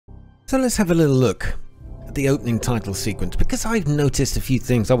So let's have a little look at the opening title sequence, because I've noticed a few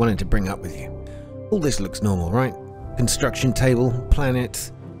things I wanted to bring up with you. All this looks normal, right? Construction table,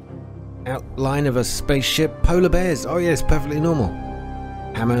 planet, outline of a spaceship, polar bears. Oh yes, perfectly normal.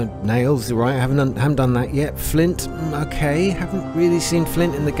 Hammer, nails, right? I haven't done that yet. Flint, okay. Haven't really seen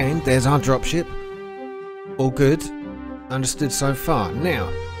Flint in the game. There's our dropship. All good. Understood so far. Now,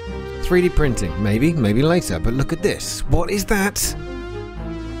 3D printing, maybe later. But look at this. What is that?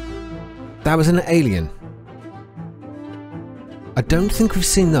 That was an alien. I don't think we've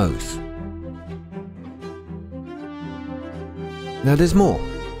seen those. No, there's more.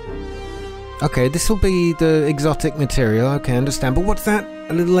 Okay, this will be the exotic material. Okay, understand. But what's that?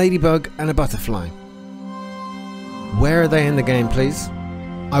 A little ladybug and a butterfly. Where are they in the game, please?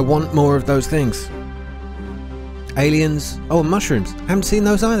 I want more of those things. Aliens. Oh, mushrooms. Haven't seen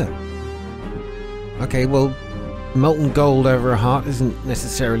those either. Okay, well, molten gold over a heart isn't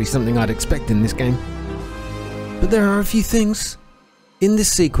necessarily something I'd expect in this game. But there are a few things in this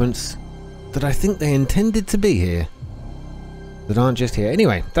sequence that I think they intended to be here that aren't just here.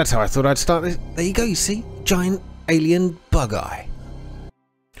 Anyway, that's how I thought I'd start this. There you go, you see? Giant alien bug eye.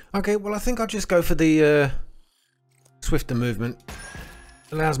 Okay, well, I think I'll just go for the swifter movement.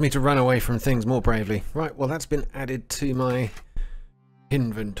 Allows me to run away from things more bravely. Right, well, that's been added to my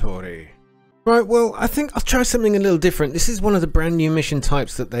inventory. Right, well, I think I'll try something a little different. This is one of the brand new mission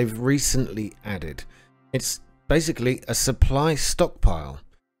types that they've recently added. It's basically a supply stockpile.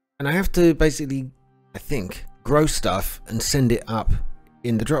 And I have to basically, I think, grow stuff and send it up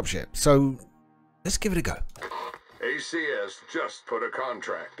in the dropship. So let's give it a go. ACS just put a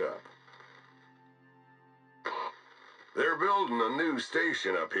contract up. They're building a new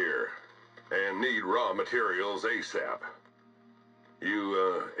station up here and need raw materials ASAP.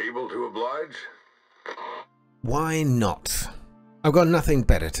 You able to oblige? Why not? I've got nothing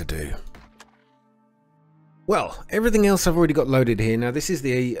better to do. Well, everything else I've already got loaded here. Now this is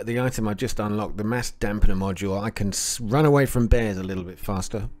the item I just unlocked, the mass dampener module. I can run away from bears a little bit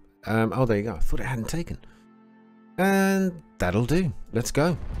faster. Oh, there you go. I thought it hadn't taken. And that'll do. Let's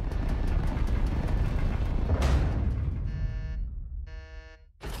go.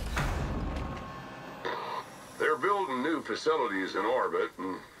 They're building new facilities in orbit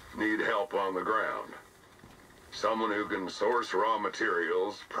and need help on the ground. Someone who can source raw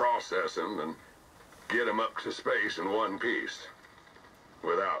materials, process them, and get them up to space in one piece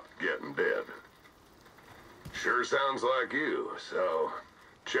without getting dead. Sure sounds like you, so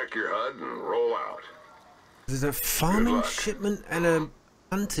check your HUD and roll out. There's a farming shipment and a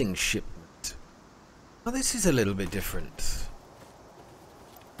hunting shipment. Oh, this is a little bit different.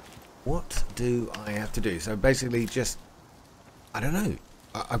 What do I have to do? So basically just, I don't know.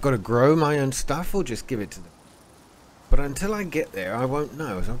 I've got to grow my own stuff or just give it to them. But until I get there, I won't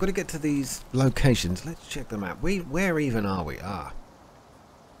know. So I've got to get to these locations. Let's check them out. Where even are we? Ah,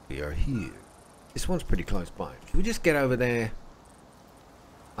 we are here. This one's pretty close by. Should we just get over there,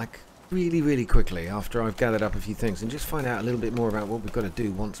 like, really, really quickly after I've gathered up a few things and just find out a little bit more about what we've got to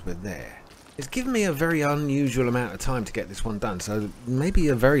do once we're there? It's given me a very unusual amount of time to get this one done. So maybe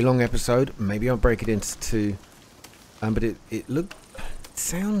a very long episode. Maybe I'll break it into two. But it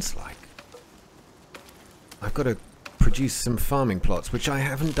sounds like I've got to produce some farming plots, which I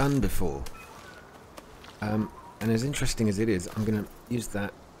haven't done before. And as interesting as it is, I'm going to use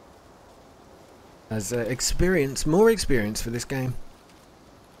that as experience, more experience for this game.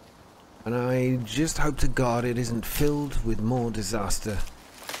 And I just hope to God it isn't filled with more disaster.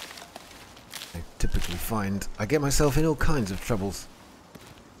 I typically find I get myself in all kinds of troubles.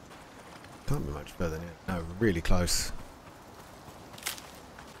 Can't be much further now. No, really close.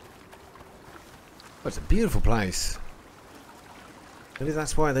 But it's a beautiful place. Maybe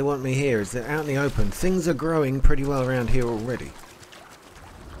that's why they want me here, is that out in the open. Things are growing pretty well around here already.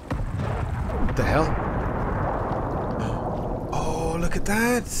 What the hell? Oh, look at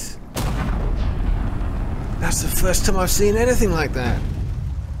that! That's the first time I've seen anything like that.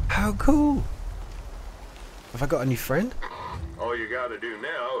 How cool! Have I got a new friend? All you gotta do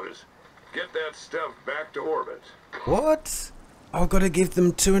now is get that stuff back to orbit. What? I've got to give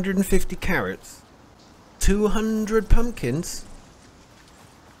them 250 carrots? 200 pumpkins?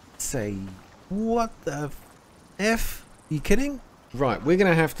 Say, what the F? Are you kidding? Right, we're going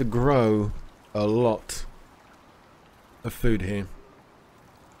to have to grow a lot of food here.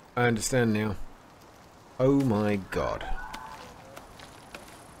 I understand now. Oh my God.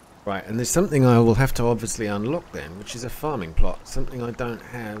 Right, and there's something I will have to obviously unlock then, which is a farming plot. Something I don't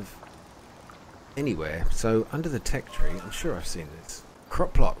have anywhere. So, under the tech tree, I'm sure I've seen this.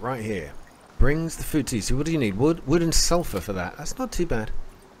 Crop plot right here. Brings the food to you. So what do you need? Wood and sulfur for that. That's not too bad.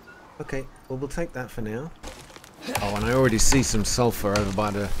 Okay, well we'll take that for now. Oh, and I already see some sulfur over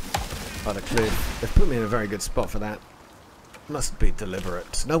by the cliff. They've put me in a very good spot for that. Must be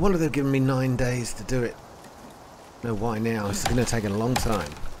deliberate. No wonder they've given me 9 days to do it. No, why now? It's going to take a long time.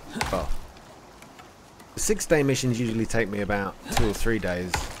 Well, the 6-day missions usually take me about 2 or 3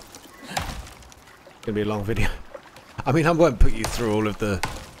 days. It's going to be a long video. I mean, I won't put you through all of the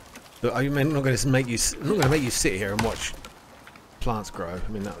I'm not going to make you sit here and watch plants grow.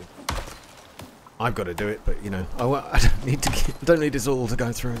 I mean, I've got to do it, but you know, I don't need us all to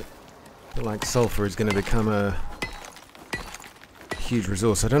go through it. I feel like sulfur is going to become a huge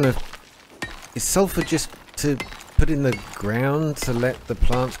resource. I don't know. Is sulfur just to put in the ground to let the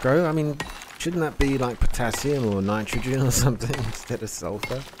plants grow? I mean, shouldn't that be like potassium or nitrogen or something instead of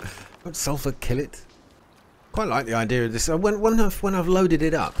sulfur? Won't sulfur kill it? Quite like the idea of this. When I've loaded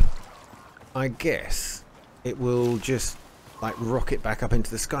it up, I guess it will just like rocket back up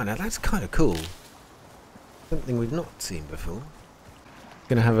into the sky. Now that's kind of cool. Something we've not seen before.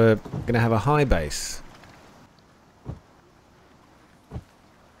 Gonna have a high base.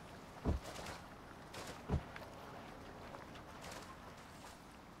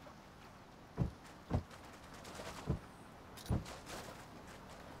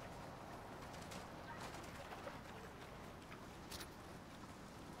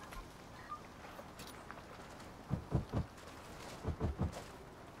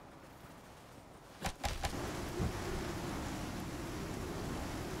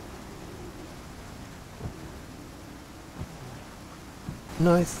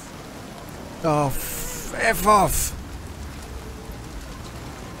 Nice. Oh, F off!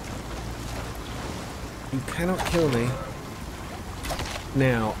 You cannot kill me.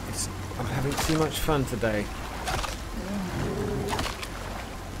 Now, I'm having too much fun today.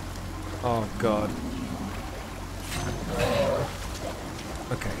 Oh god.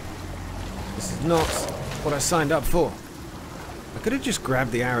 Okay. This is not what I signed up for. I could have just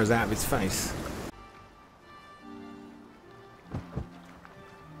grabbed the arrows out of his face.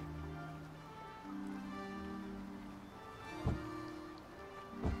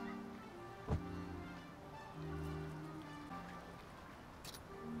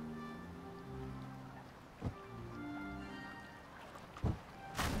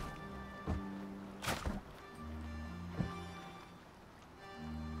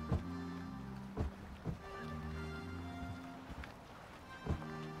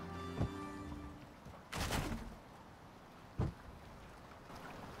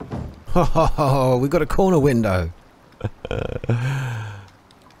 Oh, we got a corner window.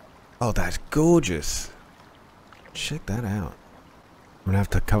 Oh, that's gorgeous. Check that out. I'm gonna have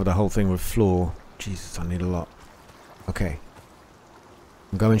to cover the whole thing with floor. Jesus, I need a lot. Okay.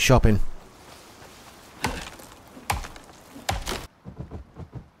 I'm going shopping.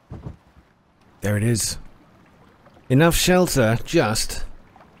 There it is. Enough shelter just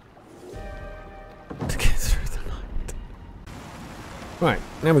to get through the night. Right,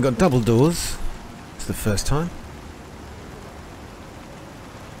 now we've got double doors. It's the first time.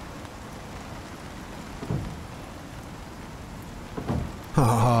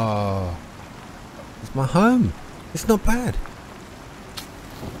 Oh, it's my home. It's not bad.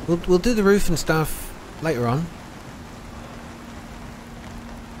 We'll do the roof and stuff later on.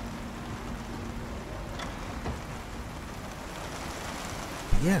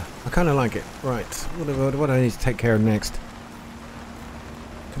 Yeah, I kind of like it. Right, what do I need to take care of next?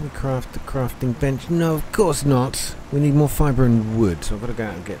 Can we craft the crafting bench? No, of course not. We need more fibre and wood, so I've got to go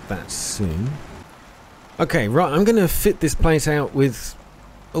out and get that soon. Okay, right, I'm going to fit this place out with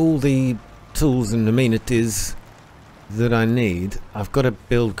all the tools and amenities that I need. I've got to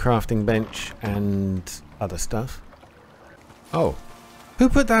build crafting bench and other stuff. Oh, who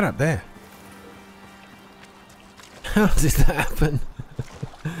put that up there? How did that happen?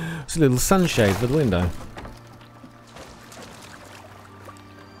 It's a little sunshade for the window.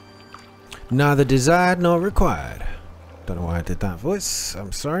 Neither desired nor required. Don't know why I did that voice.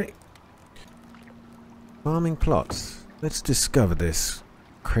 I'm sorry. Farming plots. Let's discover this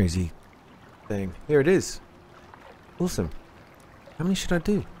crazy thing. Here it is. Awesome. How many should I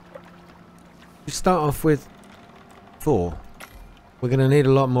do? We start off with 4. We're going to need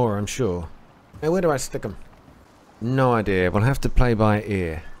a lot more, I'm sure. Now, where do I stick them? No idea. We'll have to play by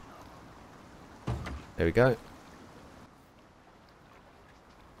ear. There we go.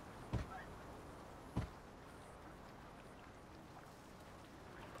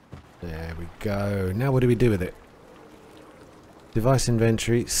 There we go. Now what do we do with it? Device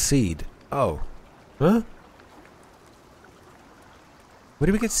inventory, seed. Oh. Huh? Where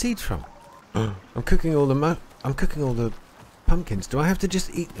do we get seeds from? I'm cooking all the pumpkins. Do I have to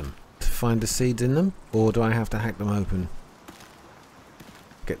just eat them? find the seeds in them? Or do I have to hack them open?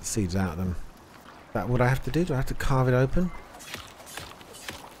 Get the seeds out of them. Is that what I have to do? Do I have to carve it open?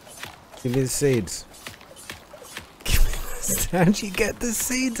 Give me the seeds. How do you get the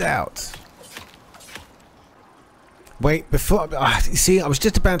seeds out? Wait, before... you see, I was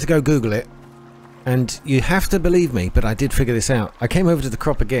just about to go Google it. And you have to believe me, but I did figure this out. I came over to the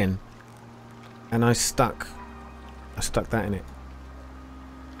crop again. And I stuck that in it.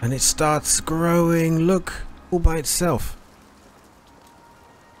 And it starts growing, look, all by itself.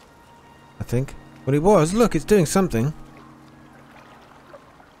 I think. Well, it was. Look, it's doing something.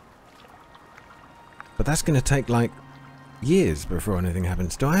 But that's going to take, like, years before anything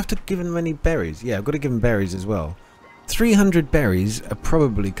happens. Do I have to give them any berries? Yeah, I've got to give them berries as well. 300 berries are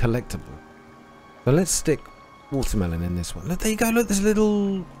probably collectible. So let's stick watermelon in this one. Look, there you go. Look, this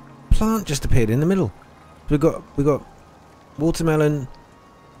little plant just appeared in the middle. So we got watermelon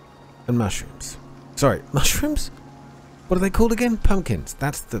and mushrooms. Sorry, mushrooms? What are they called again? Pumpkins.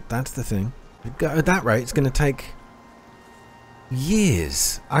 That's the thing. At that rate, it's going to take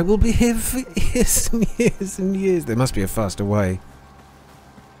years. I will be here for years and years and years. There must be a faster way.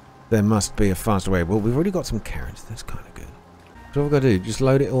 There must be a faster way. Well, we've already got some carrots. That's kind of good. So what we've got to do, just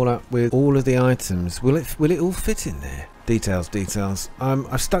load it all up with all of the items. Will it all fit in there? Details.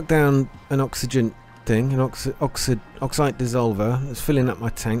 I've stuck down an oxygen thing, an oxide dissolver. It's filling up my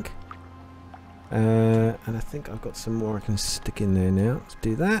tank. And I think I've got some more I can stick in there now. Let's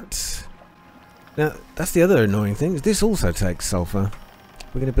do that. Now, that's the other annoying thing. Is this also takes sulfur.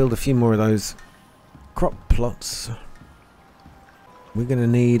 We're going to build a few more of those crop plots. We're going to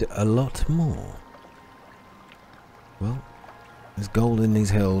need a lot more. Well, there's gold in these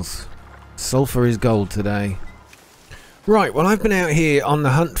hills. Sulfur is gold today. Right, well, I've been out here on the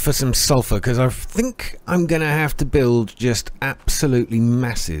hunt for some sulfur because I think I'm going to have to build just absolutely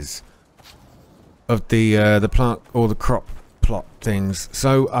masses of the plant or the crop plot things.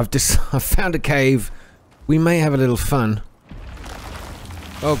 So I've found a cave. We may have a little fun.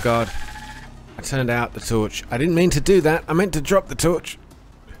 Oh god, I turned out the torch. I didn't mean to do that. I meant to drop the torch.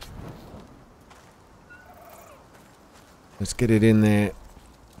 Let's get it in there.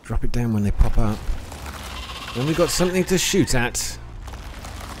 Drop it down when they pop up. Then we got something to shoot at.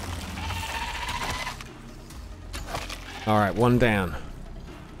 Alright, one down.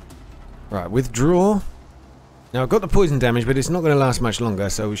 Right, withdraw. Now I've got the poison damage, but it's not going to last much longer,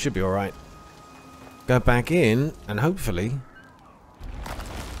 so we should be alright. Go back in, and hopefully...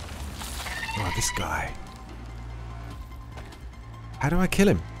 Oh, this guy. How do I kill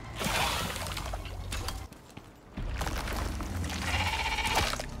him?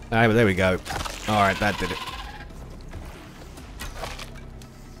 Ah, but there we go. Alright, that did it.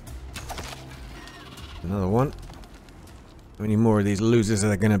 Another one. How many more of these losers are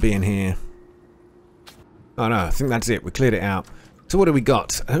there going to be in here? Oh no, I think that's it. We cleared it out. So what do we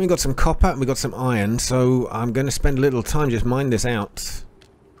got? I think we got some copper and we got some iron. So I'm going to spend a little time just mine this out.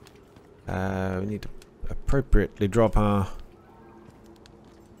 We need to appropriately drop our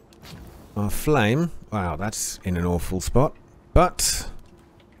flame. Wow, that's in an awful spot. But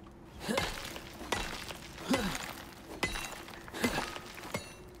I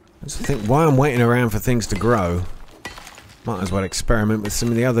just think while I'm waiting around for things to grow, might as well experiment with some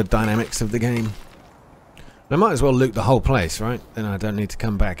of the other dynamics of the game. I might as well loot the whole place, right? Then I don't need to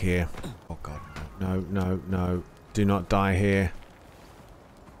come back here. Oh god, no, no, no. Do not die here.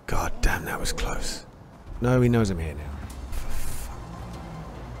 God damn, that was close. No, he knows I'm here now.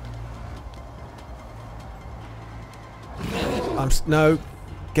 No,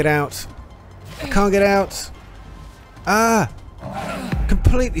 get out. I can't get out. Ah!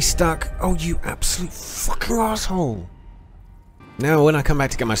 Completely stuck. Oh, you absolute fucking asshole. Now when I come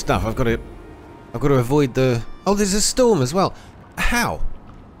back to get my stuff, I've got to avoid the... Oh, there's a storm as well. How?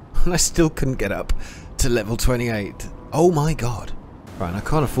 And I still couldn't get up to level 28. Oh my god. Right, I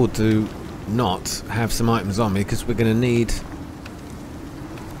can't afford to not have some items on me because we're going to need...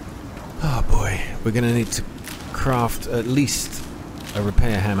 Oh boy. We're going to need to craft at least a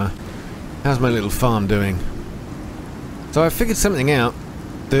repair hammer. How's my little farm doing? So I figured something out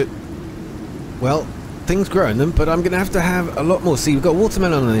that... Well, things grow in them, but I'm going to have a lot more. See, we've got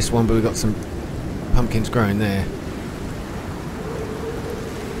watermelon on this one, but we've got some pumpkins growing there.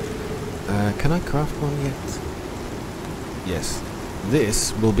 Can I craft one yet? Yes.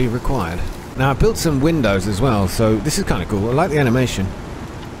 This will be required. Now I built some windows as well, so this is kind of cool. I like the animation.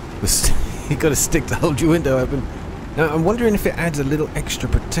 You've got a stick to hold your window open. Now I'm wondering if it adds a little extra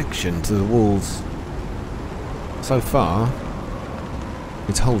protection to the walls. So far,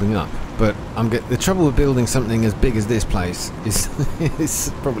 it's holding up. but the trouble with building something as big as this place is it's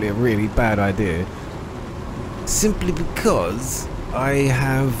probably a really bad idea. Simply because I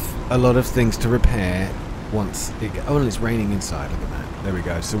have a lot of things to repair once it oh, and it's raining inside. Look at that. There we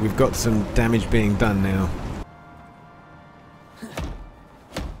go. So we've got some damage being done now.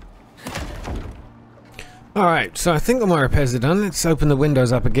 Alright, so I think all my repairs are done. Let's open the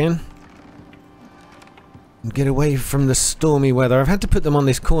windows up again. And get away from the stormy weather. I've had to put them on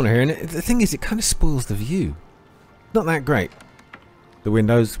this corner here, and the thing is, it kind of spoils the view. Not that great. The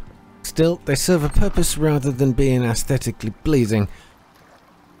windows, still, they serve a purpose rather than being aesthetically pleasing.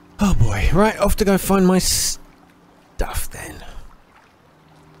 Oh boy. Right, off to go find my stuff then.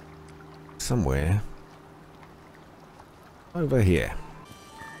 Somewhere. Over here.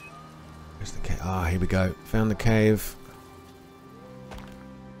 Where's the cave? Ah, here we go. Found the cave.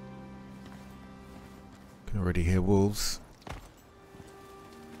 Can already hear wolves.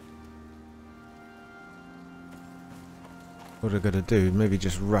 What have I got to do? Maybe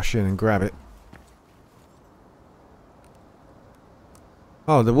just rush in and grab it.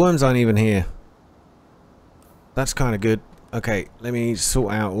 Oh, the worms aren't even here. That's kind of good. Okay, let me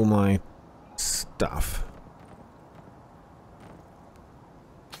sort out all my stuff.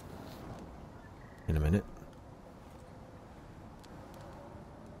 In a minute.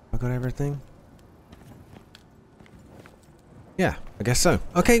 I got everything? Yeah, I guess so.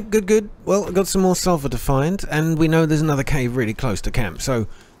 Okay, good. Well, I've got some more sulfur to find, and we know there's another cave really close to camp, so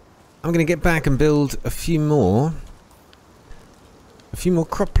I'm going to get back and build a few more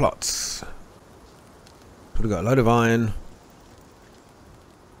crop plots. We've got a load of iron,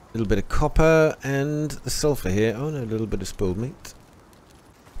 a little bit of copper, and the sulfur here. Oh no, a little bit of spoiled meat.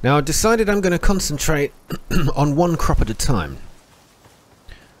 Now I've decided I'm going to concentrate on one crop at a time.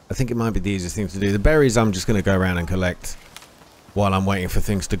 I think it might be the easiest thing to do. The berries I'm just going to go around and collect while I'm waiting for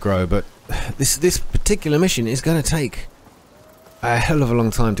things to grow, but this particular mission is going to take a hell of a long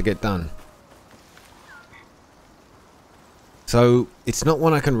time to get done. So it's not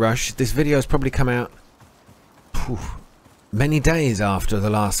one I can rush. This video has probably come out many days after the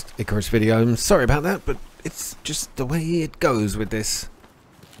last Icarus video. I'm sorry about that, but it's just the way it goes with this.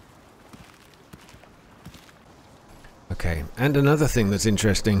 Okay, and another thing that's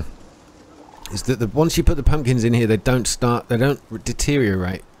interesting is that once you put the pumpkins in here, they don't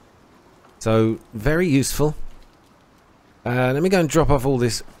deteriorate. So, very useful. Let me go and drop off all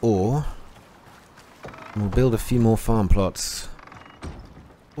this ore. And we'll build a few more farm plots.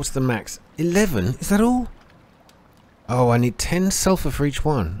 What's the max? 11? Is that all? Oh, I need 10 sulfur for each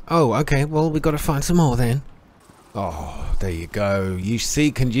one. Oh, okay, well, we've got to find some more then. Oh, there you go. You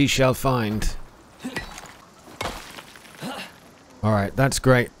seek and you shall find. Alright, that's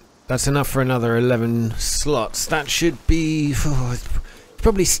great. That's enough for another 11 slots. That should be... it's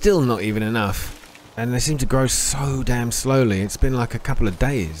probably still not even enough. And they seem to grow so damn slowly. It's been like a couple of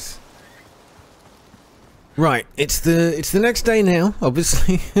days. Right, it's the next day now,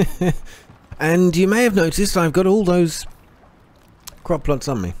 obviously. And you may have noticed I've got all those crop plots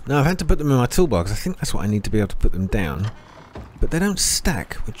on me. Now, I've had to put them in my toolbox. I think that's what I need to be able to put them down. But they don't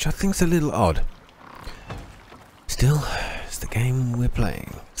stack, which I think's a little odd. Still... the game we're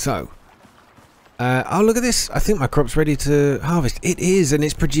playing. So, oh look at this. I think my crop's ready to harvest. It is, and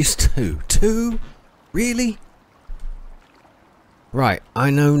it's produced 2. 2? Really? Right,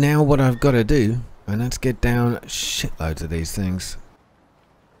 I know now what I've got to do, and that's get down shitloads of these things.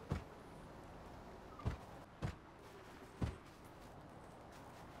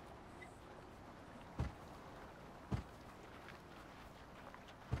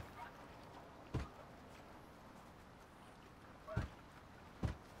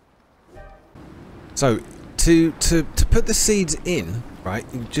 So, to put the seeds in, right,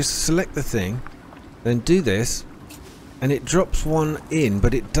 you just select the thing, then do this, and it drops one in,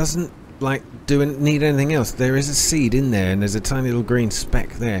 but it doesn't, like, need anything else. There is a seed in there, and there's a tiny little green speck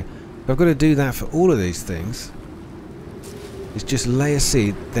there. I've got to do that for all of these things. It's just lay a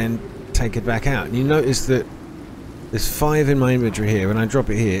seed, then take it back out. And you notice that there's 5 in my inventory here. When I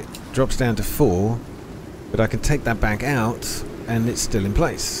drop it here, it drops down to 4, but I can take that back out, and it's still in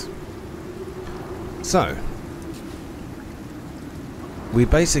place. So, we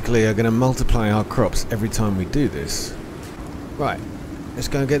basically are going to multiply our crops every time we do this. Right, let's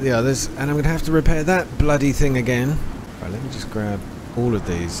go and get the others, and I'm going to have to repair that bloody thing again. Right, let me just grab all of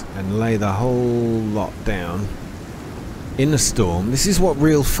these and lay the whole lot down in a storm. This is what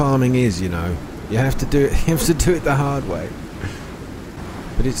real farming is, you know. You have to do it. You have to do it the hard way.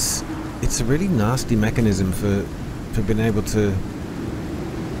 But it's a really nasty mechanism for being able to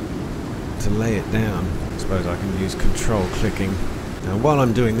lay it down. I suppose I can use control clicking. Now while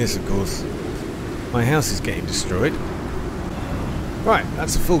I'm doing this, of course, my house is getting destroyed. Right,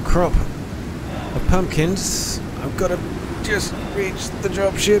 that's a full crop of pumpkins. I've got to just reach the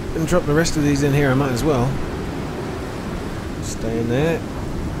dropship and drop the rest of these in here. I might as well stay in there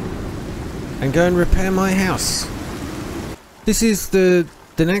and go and repair my house. This is the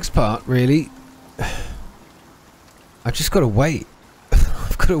next part, really. I've just got to wait.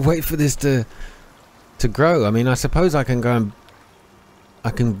 I've got to wait for this to grow. I mean, I suppose I can go and I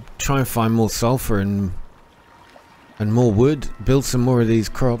can try and find more sulfur and more wood, build some more of these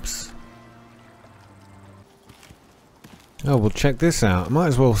crops. Oh, well, check this out. I might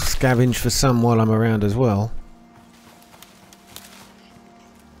as well scavenge for some while I'm around as well.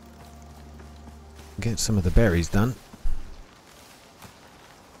 Get some of the berries done.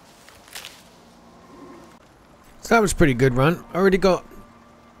 So that was a pretty good run. I already got,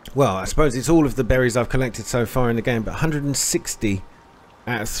 well, I suppose it's all of the berries I've collected so far in the game, but 160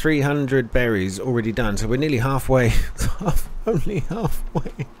 out of 300 berries already done. So we're nearly halfway. Only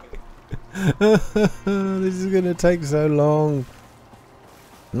halfway. This is going to take so long.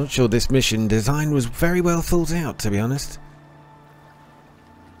 I'm not sure this mission design was very well thought out, to be honest.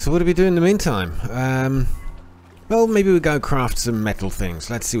 So what do we do in the meantime? Well, maybe we go craft some metal things.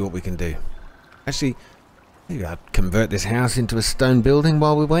 Let's see what we can do. Actually, maybe I'd convert this house into a stone building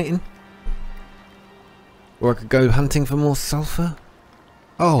while we're waiting. Or I could go hunting for more sulfur.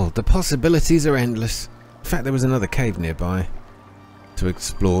 Oh, the possibilities are endless. In fact, there was another cave nearby to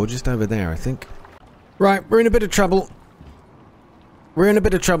explore, just over there, I think. Right, we're in a bit of trouble. We're in a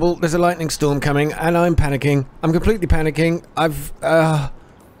bit of trouble. There's a lightning storm coming, and I'm panicking. I'm completely panicking.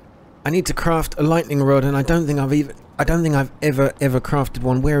 I need to craft a lightning rod, and I don't think I've ever crafted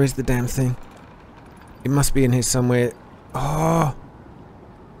one. Where is the damn thing? It must be in here somewhere. Oh,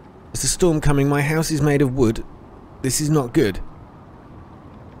 there's a storm coming. My house is made of wood. This is not good.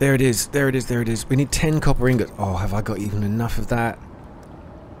 There it is. There it is. There it is. We need 10 copper ingots. Oh, have I got even enough of that?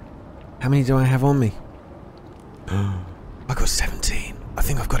 How many do I have on me? I got 17. I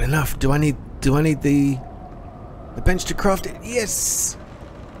think I've got enough. Do I need the bench to craft it? Yes.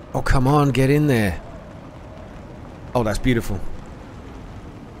 Oh, come on, get in there. Oh, that's beautiful.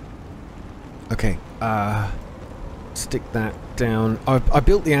 Okay, stick that down. I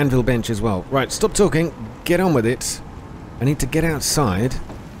built the anvil bench as well. Right, stop talking. Get on with it. I need to get outside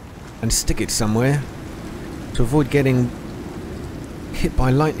and stick it somewhere to avoid getting hit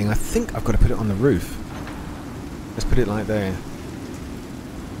by lightning. I think I've got to put it on the roof. Let's put it like there.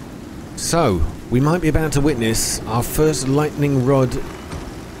 So, we might be about to witness our first lightning rod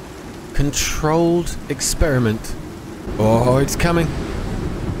controlled experiment. Oh, it's coming.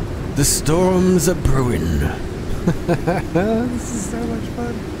 The storms are brewing. This is so much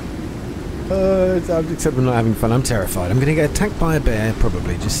fun. Except we're not having fun. I'm terrified. I'm going to get attacked by a bear,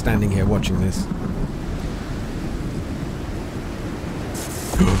 probably, just standing here watching this.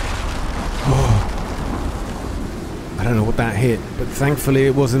 Oh. I don't know what that hit, but thankfully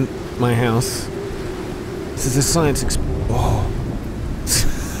it wasn't my house. This is a science Oh.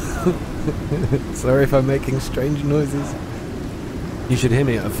 Sorry if I'm making strange noises. You should hear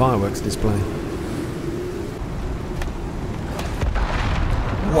me at a fireworks display.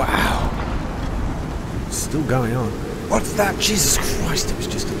 Wow. Still going on. What's that? Jesus Christ, it was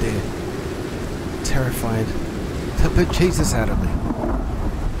just a deer. Terrified to put Jesus out of me.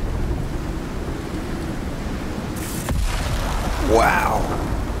 Wow.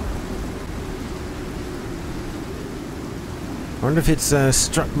 I wonder if it's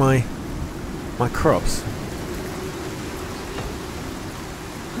struck my crops.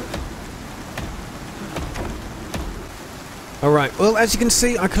 Alright, well, as you can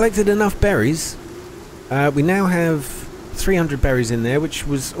see, I collected enough berries. We now have 300 berries in there, which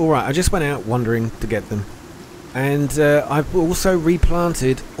was alright. I just went out wandering to get them. And I've also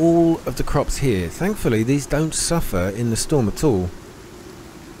replanted all of the crops here. Thankfully, these don't suffer in the storm at all.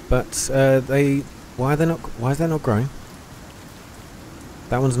 But why is that not growing?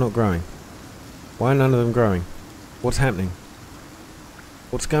 That one's not growing. Why are none of them growing? What's happening?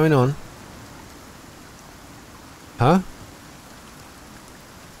 What's going on? Huh?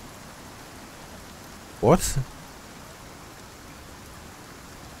 What?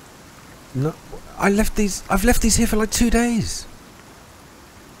 No, I've left these here for like 2 days.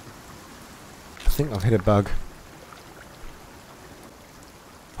 I think I've hit a bug.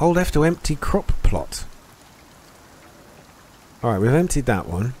 Hold F to empty crop plot. Alright, we've emptied that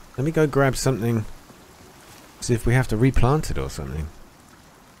one. Let me go grab something. See if we have to replant it or something.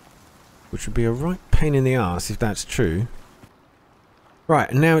 Which would be a right pain in the arse if that's true. Right,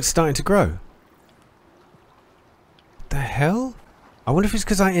 and now it's starting to grow. What the hell? I wonder if it's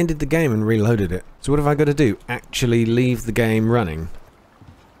because I ended the game and reloaded it. So what have I got to do? Actually leave the game running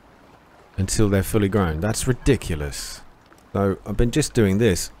until they're fully grown. That's ridiculous. So I've been just doing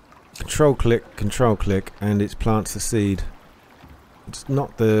this. Control click, and it plants the seed. It's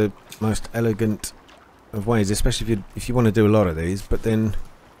not the most elegant of ways, especially if you want to do a lot of these, but then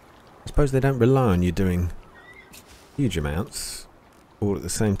I suppose they don't rely on you doing huge amounts all at the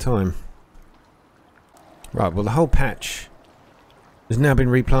same time. Right, well the whole patch has now been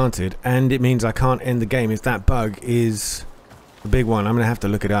replanted, and it means I can't end the game if that bug is a big one. I'm going to have to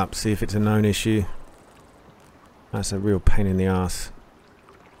look it up, see if it's a known issue. That's a real pain in the ass.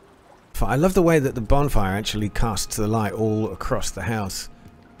 I love the way that the bonfire actually casts the light all across the house,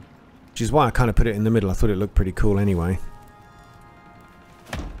 which is why I kind of put it in the middle. I thought it looked pretty cool anyway.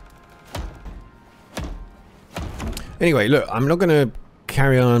 Anyway, look, I'm not going to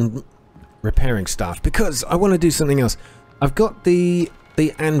carry on repairing stuff because I want to do something else. I've got the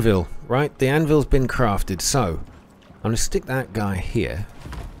anvil, right? The anvil's been crafted, so I'm going to stick that guy here.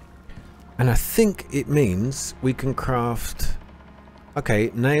 And I think it means we can craft...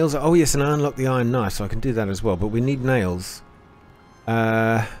 Okay, nails. Oh yes, and I unlock the iron knife, so I can do that as well. But we need nails.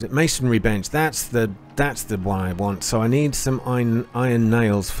 Masonry bench. That's the one I want. So I need some iron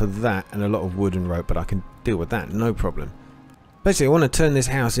nails for that, and a lot of wood and rope. But I can deal with that, no problem. Basically, I want to turn this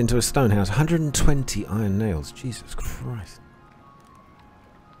house into a stone house. 120 iron nails. Jesus Christ.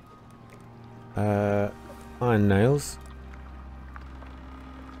 Iron nails.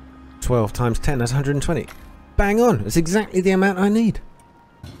 12 times 10. That's 120. Bang on! It's exactly the amount I need.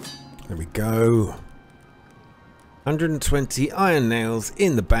 There we go. 120 iron nails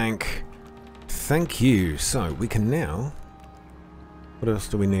in the bank. Thank you. So we can now... What else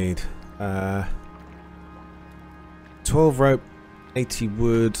do we need? 12 rope, 80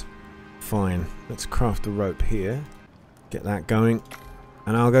 wood. Fine. Let's craft a rope here. Get that going.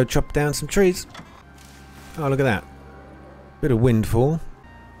 And I'll go chop down some trees. Oh, look at that. Bit of windfall.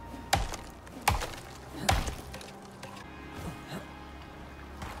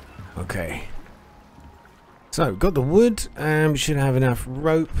 Okay. So, got the wood, and we should have enough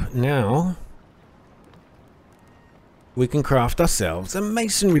rope now. We can craft ourselves a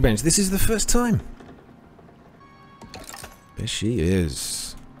masonry bench. This is the first time. There she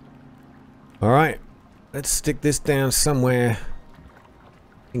is. Alright. Let's stick this down somewhere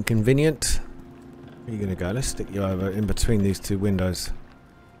inconvenient. Where are you going to go? Let's stick you over in between these two windows.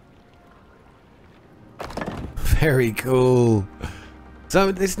 Very cool.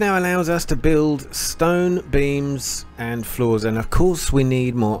 So this now allows us to build stone beams and floors, and of course we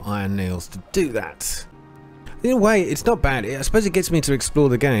need more iron nails to do that. In a way, it's not bad. I suppose it gets me to explore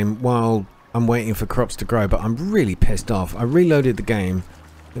the game while I'm waiting for crops to grow, but I'm really pissed off. I reloaded the game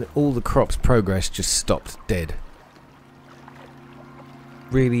and all the crops' progress just stopped dead.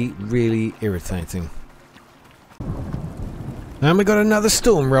 Really, really irritating. And we got another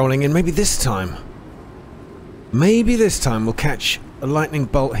storm rolling in. Maybe this time we'll catch a lightning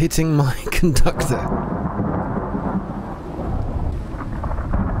bolt hitting my conductor.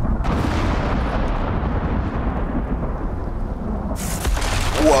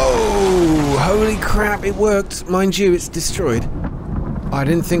 Whoa! Holy crap, it worked. Mind you, it's destroyed. I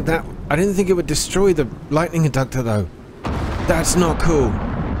didn't think it would destroy the lightning conductor though. That's not cool.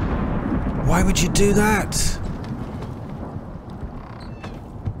 Why would you do that?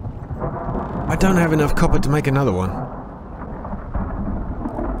 I don't have enough copper to make another one.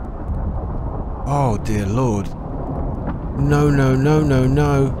 Oh dear lord. No, no, no, no,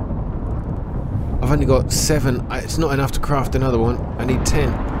 no. I've only got 7. It's not enough to craft another one. I need 10.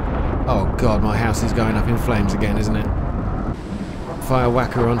 Oh god, my house is going up in flames again, isn't it? Fire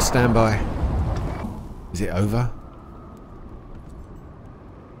whacker on standby. Is it over?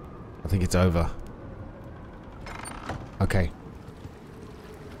 I think it's over. Okay.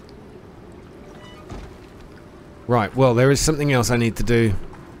 Right, well, there is something else I need to do.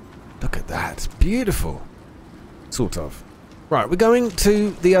 Look at that. It's beautiful. Sort of. Right, we're going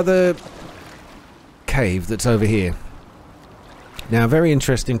to the other cave that's over here. Now, a very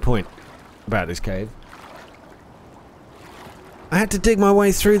interesting point about this cave. I had to dig my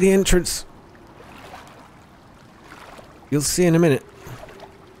way through the entrance. You'll see in a minute.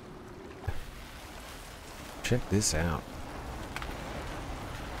 Check this out.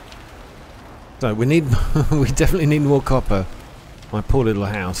 So we need, we definitely need more copper. My poor little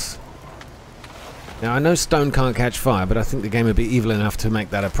house. Now I know stone can't catch fire, but I think the game would be evil enough to make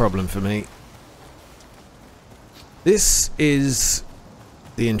that a problem for me. This is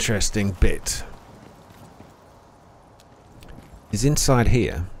the interesting bit. Is inside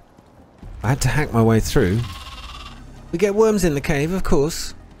here. I had to hack my way through. We get worms in the cave, of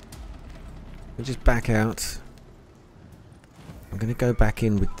course. We'll just back out. I'm going to go back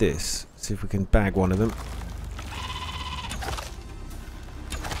in with this. See if we can bag one of them.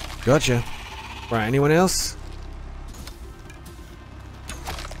 Gotcha. Right, anyone else?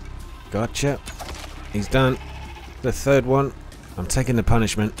 Gotcha. He's done. The third one. I'm taking the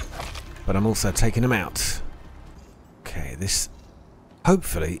punishment, but I'm also taking him out. Okay, this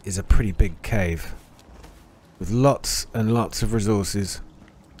hopefully is a pretty big cave with lots and lots of resources.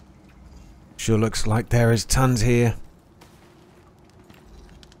 Sure looks like there is tons here.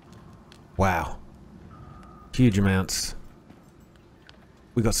 Wow. Huge amounts.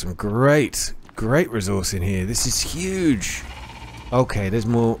 We got some great resource in here. This is huge. Okay, there's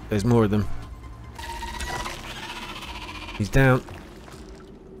more of them. He's down.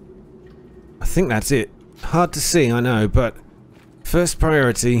 I think that's it. Hard to see, I know, but first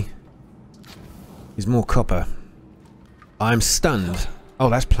priority is more copper. I'm stunned. Oh,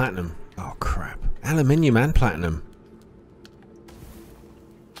 that's platinum. Oh, crap. Aluminium and platinum.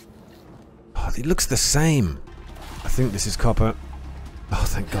 Oh, it looks the same. I think this is copper. Oh,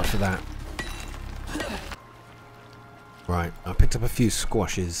 thank God for that. Right, I picked up a few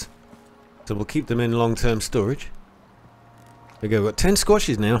squashes. So we'll keep them in long-term storage. There we go, we've got 10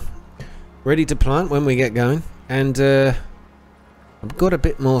 squashes now. Ready to plant when we get going. And I've got a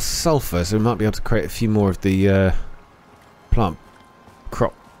bit more sulfur, so we might be able to create a few more of the plant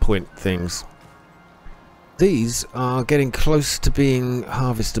crop point things. These are getting close to being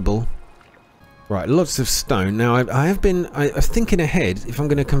harvestable. Right, lots of stone. Now, I'm thinking ahead. If I'm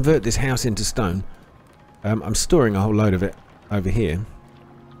going to convert this house into stone, I'm storing a whole load of it over here.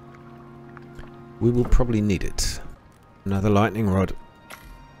 We will probably need it. Another lightning rod.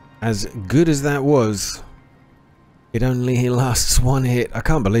 As good as that was, it only lasts one hit. I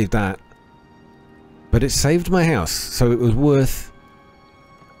can't believe that. But it saved my house, so it was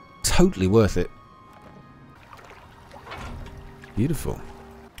totally worth it. Beautiful.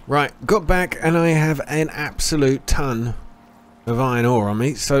 Right, got back and I have an absolute ton of iron ore on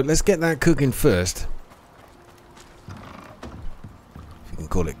me, so let's get that cooking first. If you can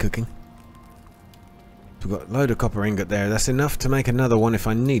call it cooking. We've got a load of copper ingot there. That's enough to make another one if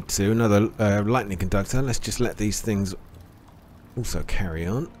I need to. Another lightning conductor. Let's just let these things also carry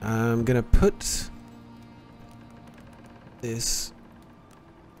on. I'm going to put this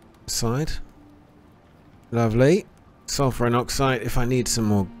aside. Lovely. Sulfur and oxide if I need some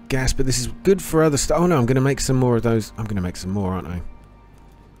more gas, but this is good for other stuff. Oh no, I'm going to make some more of those. I'm going to make some more, aren't I?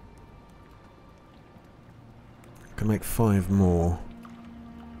 I can make 5 more.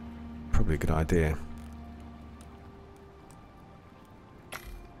 Probably a good idea.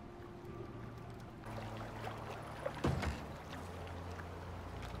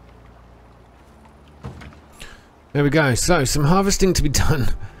 There we go. So, some harvesting to be done.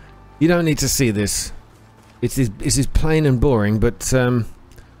 You don't need to see this. It is plain and boring, but I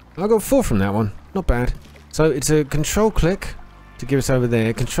got 4 from that one. Not bad. So it's a control click to give us over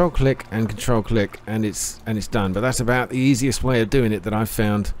there. Control click, and it's done. But that's about the easiest way of doing it that I've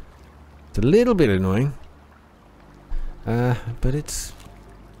found. It's a little bit annoying, but it's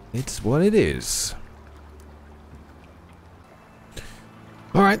what it is.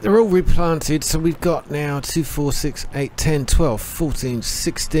 Alright, they're all replanted, so we've got now 2, 4, 6, 8, 10, 12, 14,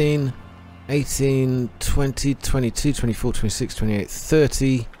 16, 18, 20, 22, 24, 26, 28,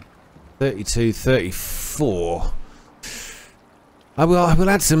 30, 32, 34. I will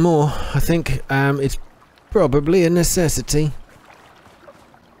add some more. I think it's probably a necessity.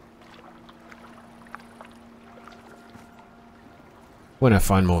 When I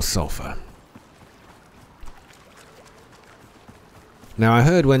find more sulfur. Now I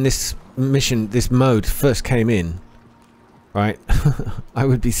heard when this mode first came in, right, I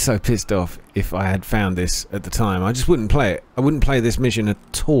would be so pissed off if I had found this at the time. I just wouldn't play it. I wouldn't play this mission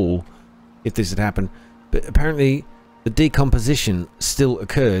at all if this had happened. But apparently the decomposition still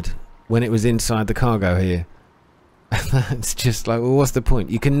occurred when it was inside the cargo here. It's just like, well, what's the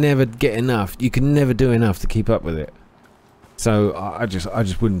point? You can never get enough. You can never do enough to keep up with it. So I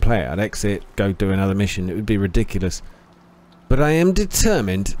just wouldn't play it. I'd exit, go do another mission. It would be ridiculous. But I am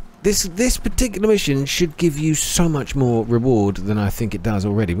determined. This particular mission should give you so much more reward than I think it does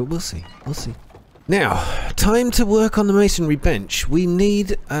already. But we'll see. We'll see. Now, time to work on the masonry bench. We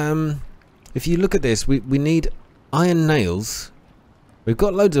need, if you look at this, we need iron nails. We've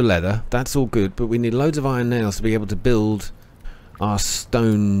got loads of leather. That's all good. But we need loads of iron nails to be able to build our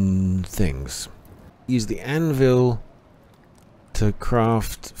stone things. Use the anvil to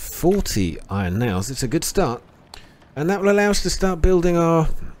craft 40 iron nails. It's a good start. And that will allow us to start building our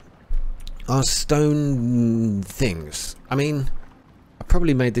are stone things. I mean, I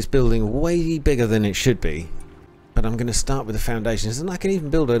probably made this building way bigger than it should be, but I'm going to start with the foundations, and I can even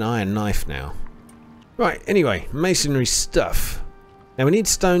build an iron knife now. Right, anyway, masonry stuff. Now we need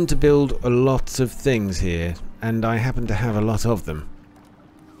stone to build a lot of things here, and I happen to have a lot of them.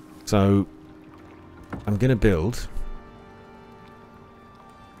 So I'm going to build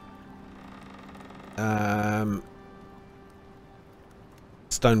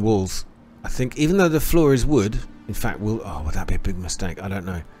stone walls. I think, even though the floor is wood, in fact, would that be a big mistake? I don't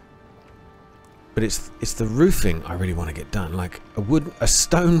know. But it's the roofing I really want to get done. Like a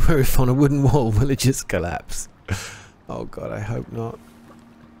stone roof on a wooden wall, will it just collapse? Oh god, I hope not.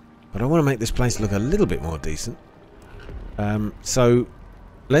 But I want to make this place look a little bit more decent. So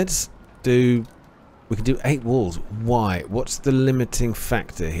let's do. We can do 8 walls. Why? What's the limiting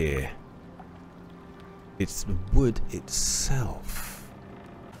factor here? It's the wood itself.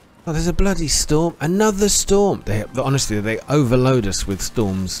 Oh, there's a bloody storm. Another storm. Honestly, they overload us with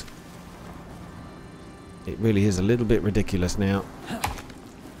storms. It really is a little bit ridiculous now.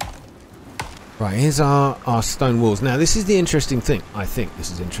 Right, here's our stone walls. Now, this is the interesting thing. I think this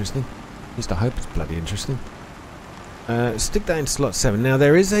is interesting. At least I hope it's bloody interesting. Stick that in slot 7. Now,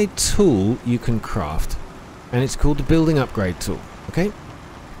 there is a tool you can craft, and it's called the building upgrade tool. Okay?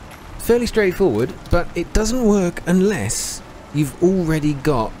 Fairly straightforward, but it doesn't work unless you've already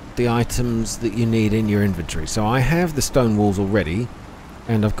got the items that you need in your inventory. So I have the stone walls already,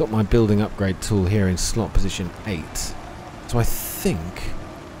 and I've got my building upgrade tool here in slot position 8. So I think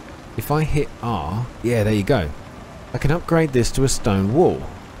if I hit R, yeah, there you go. I can upgrade this to a stone wall.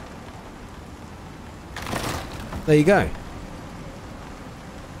 There you go.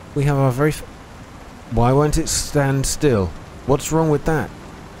 We have our very... Why won't it stand still? What's wrong with that?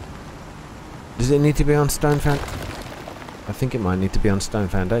 Does it need to be on stone I think it might need to be on stone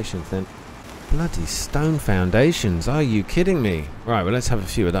foundations then. Bloody stone foundations, are you kidding me? Right, well let's have a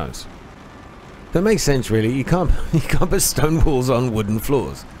few of those. That makes sense really, you can't put stone walls on wooden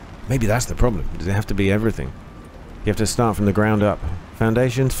floors. Maybe that's the problem. Does it have to be everything? You have to start from the ground up.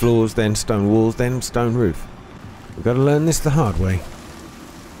 Foundations, floors, then stone walls, then stone roof. We've got to learn this the hard way.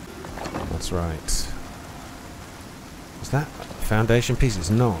 That's right. Is that a foundation piece? It's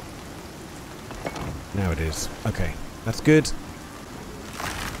not. Now it is. Okay, that's good.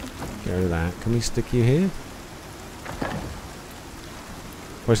 Get rid of that. Can we stick you here?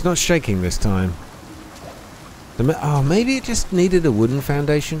 Well, it's not shaking this time. Oh, maybe it just needed a wooden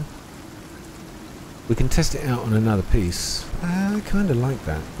foundation. We can test it out on another piece. I kind of like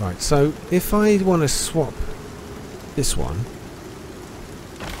that. Right, so if I want to swap this one,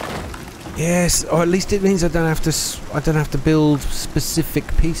 yes, or at least it means I don't have to build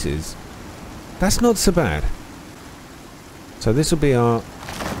specific pieces. That's not so bad. So this will be our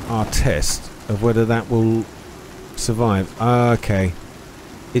test of whether that will survive. Okay,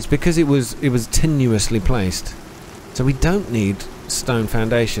 it's because it was tenuously placed, so we don't need stone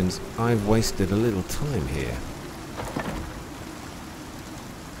foundations. I've wasted a little time here.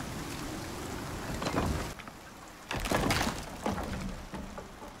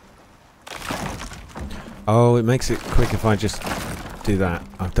 Oh, it makes it quick if I just do that.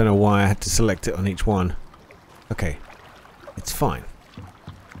 I don't know why I had to select it on each one. Okay, it's fine.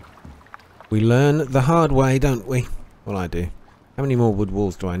 We learn the hard way, don't we? Well, I do. How many more wood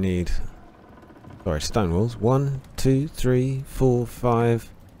walls do I need? Sorry, stone walls. 1, 2, 3, 4, 5,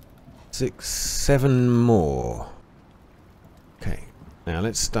 6, 7 more. Okay, now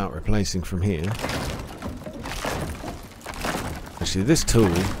let's start replacing from here. Actually, this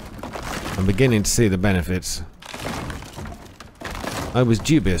tool, I'm beginning to see the benefits. I was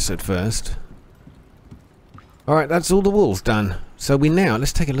dubious at first. Alright, that's all the walls done. So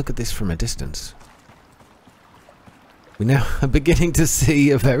let's take a look at this from a distance. We now are beginning to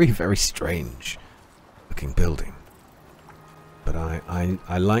see a very, very strange looking building. But I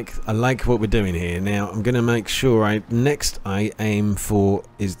like what we're doing here. Now I'm going to make sure next I aim for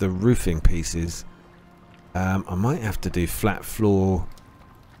is the roofing pieces. I might have to do flat floor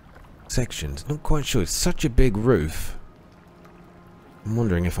sections. Not quite sure. It's such a big roof. I'm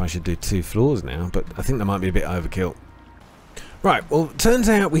wondering if I should do 2 floors now, but I think that might be a bit overkill. Right, well, turns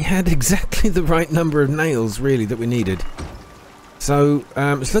out we had exactly the right number of nails, really, that we needed. So,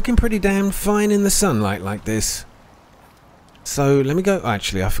 it's looking pretty damn fine in the sunlight like this. So, let me go...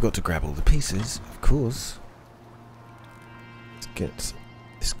 Actually, I forgot to grab all the pieces, of course. Let's get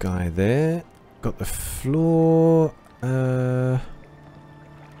this guy there. Got the floor. Need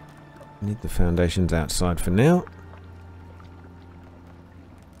the foundations outside for now.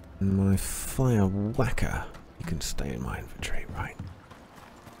 My fire whacker. You can stay in my inventory, right?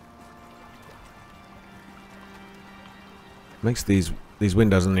 Makes these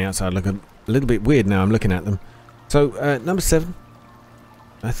windows on the outside look a little bit weird now I'm looking at them. So, number 7.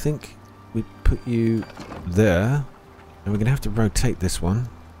 I think we put you there. And we're going to have to rotate this one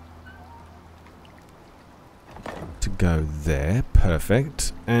to go there.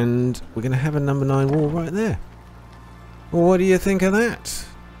 Perfect. And we're going to have a number 9 wall right there. Well, what do you think of that?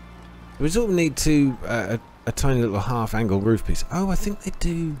 We sort of need a tiny little half-angle roof piece. Oh, I think they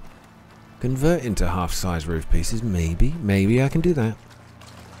do convert into half-size roof pieces. Maybe I can do that.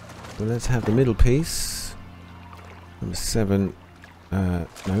 So let's have the middle piece. Number 7.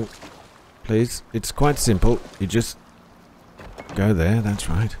 No. Please. It's quite simple. You just go there. That's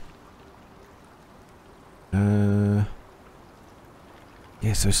right.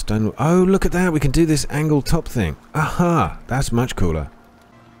 Yeah, so stone... Oh, look at that. We can do this angled top thing. Aha. That's much cooler.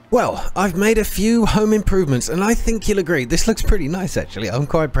 Well, I've made a few home improvements, and I think you'll agree. This looks pretty nice, actually. I'm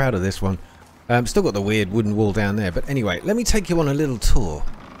quite proud of this one. Still got the weird wooden wall down there. But anyway, let me take you on a little tour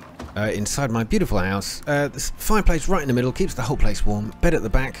inside my beautiful house. This fireplace right in the middle keeps the whole place warm. Bed at the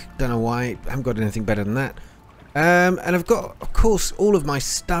back. Don't know why. I haven't got anything better than that. And I've got, of course, all of my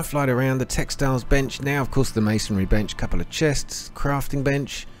stuff lying around. The textiles bench. Now, of course, the masonry bench. Couple of chests. Crafting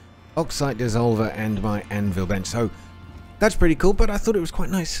bench. Oxide dissolver. And my anvil bench. So that's pretty cool. But I thought it was quite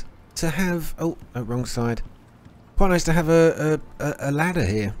nice to have... Oh, no, wrong side. Quite nice to have a ladder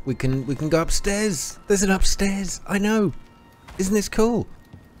here. We can go upstairs. There's an upstairs. I know. Isn't this cool?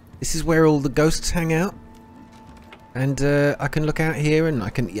 This is where all the ghosts hang out. And I can look out here, and I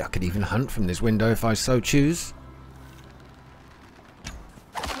can even hunt from this window if I so choose.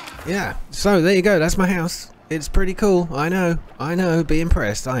 Yeah. So there you go. That's my house. It's pretty cool. I know. I know. Be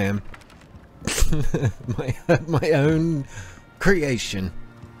impressed. I am. my own creation.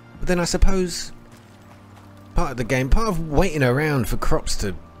 But then I suppose part of the game, part of waiting around for crops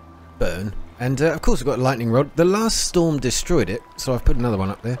to burn, and of course I've got a lightning rod. The last storm destroyed it, so I've put another one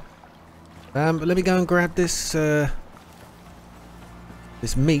up there. But let me go and grab this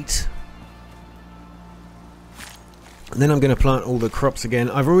this meat, and then I'm going to plant all the crops again.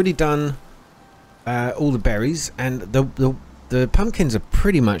 I've already done all the berries, and the pumpkins are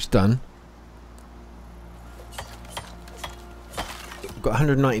pretty much done. Got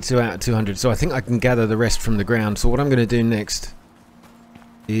 192 out of 200, so I think I can gather the rest from the ground. So what I'm going to do next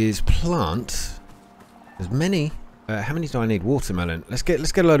is plant as many. How many do I need? Watermelon. Let's get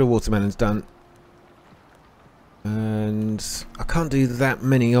a load of watermelons done. And I can't do that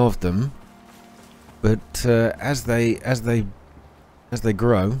many of them, but as they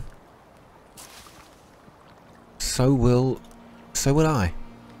grow, so will I.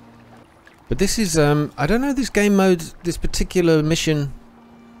 But this is, I don't know, this game mode, this particular mission,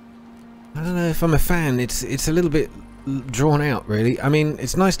 I don't know if I'm a fan. It's a little bit drawn out, really. I mean,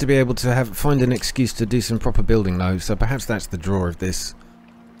 it's nice to be able to find an excuse to do some proper building, though, so perhaps that's the draw of this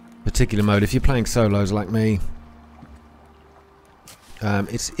particular mode. If you're playing solos like me,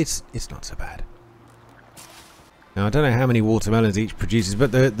 it's not so bad. Now, I don't know how many watermelons each produces,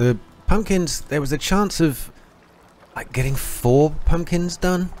 but the pumpkins, there was a chance of, like, getting 4 pumpkins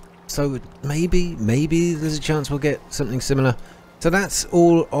done. So maybe there's a chance we'll get something similar. So that's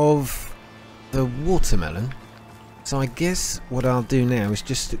all of the watermelon. So I guess what I'll do now is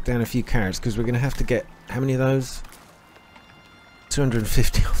just stick down a few carrots, because we're going to have to get, how many of those?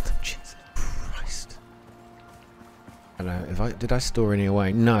 250 of them. Jesus Christ. I don't know, did I store any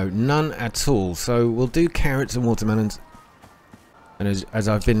away? No, none at all. So we'll do carrots and watermelons. And as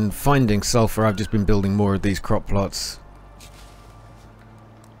I've been finding sulfur, I've just been building more of these crop plots.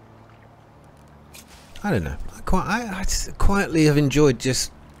 I don't know. I just quietly have enjoyed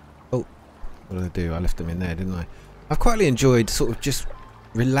just... Oh, what did I do? I left them in there, didn't I? I've quietly enjoyed sort of just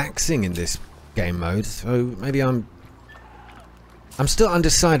relaxing in this game mode. So maybe I'm still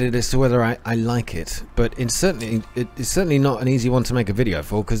undecided as to whether I like it. But it's certainly not an easy one to make a video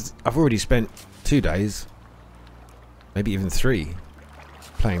for, because I've already spent 2 days, maybe even 3,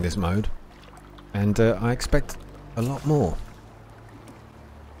 playing this mode. And I expect a lot more.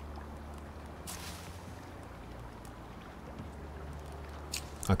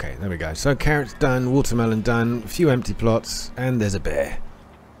 Okay, there we go. So carrots done, watermelon done, a few empty plots, and there's a bear.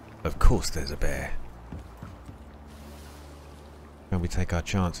 Of course there's a bear. Can we take our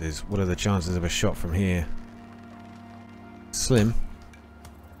chances? What are the chances of a shot from here? Slim.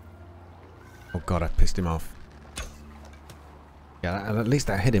 Oh god, I pissed him off. Yeah, at least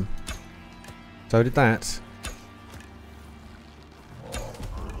that hit him. So did that.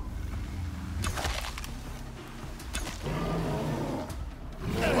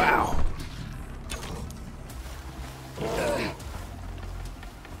 Wow.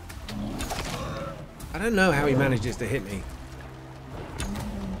 I don't know how he manages to hit me.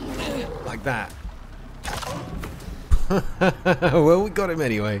 like that. Well, we got him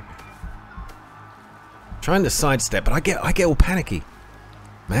anyway. Trying to sidestep, but I get all panicky.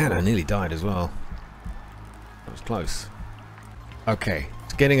 Man, I nearly died as well. That was close. Okay,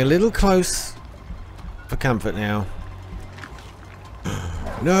 it's getting a little close for comfort now.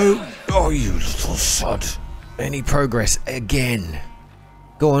 No! Oh, you little sod! Any progress again?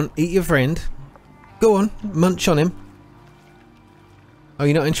 Go on, eat your friend. Go on, munch on him. Oh,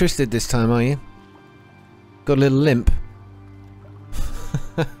 you're not interested this time, are you? Got a little limp.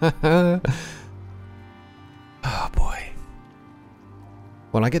 Oh boy.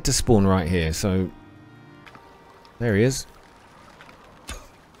 Well, I get to spawn right here, so there he is.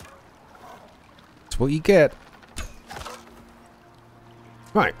 That's what you get.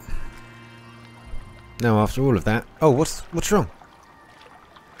 Right. Now, after all of that, oh, what's wrong?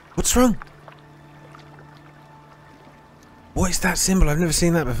 What's wrong? What is that symbol? I've never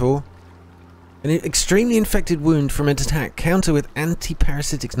seen that before. An extremely infected wound from an attack. Counter with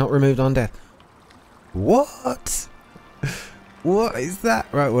anti-parasitics not removed on death. What? What is that?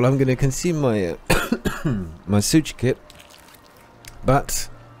 Right, well, I'm going to consume my my suture kit. But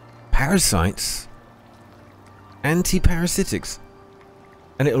parasites, anti-parasitics,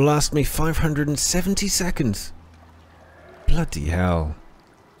 and it'll last me 570 seconds. Bloody hell!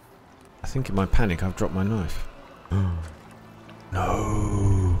 I think in my panic I've dropped my knife.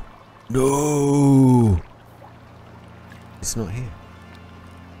 No, no! It's not here.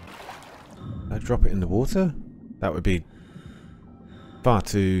 Did I drop it in the water? That would be far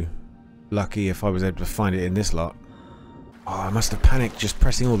too lucky if I was able to find it in this lot. Oh, I must have panicked just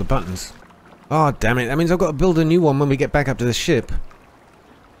pressing all the buttons. Oh, damn it. That means I've got to build a new one when we get back up to the ship.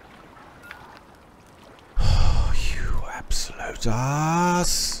 Oh, you absolute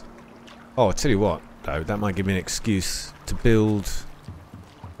ass. Oh, I'll tell you what, though. That might give me an excuse to build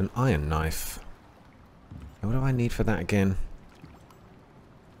an iron knife. What do I need for that again?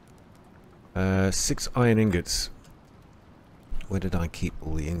 6 iron ingots. Where did I keep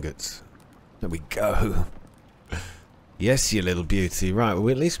all the ingots? There we go. Yes, you little beauty. Right, well,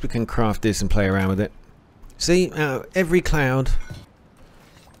 at least we can craft this and play around with it. See, every cloud.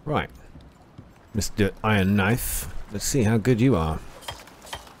 Right, Mr. Iron Knife. Let's see how good you are.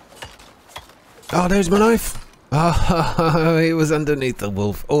 Oh, there's my knife. Oh, it was underneath the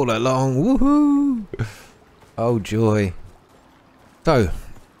wolf all along. Woohoo! Oh, joy. So,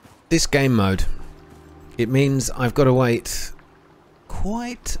 this game mode, it means I've got to wait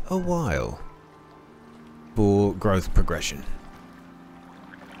quite a while for growth progression.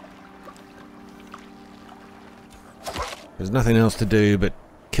 There's nothing else to do but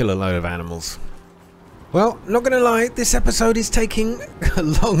kill a load of animals. Well, not gonna lie, this episode is taking a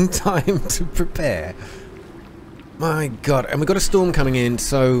long time to prepare. My god, and we've got a storm coming in,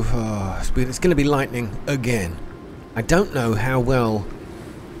 so it's gonna be lightning again. I don't know how well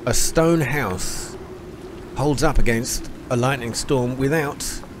a stone house holds up against a lightning storm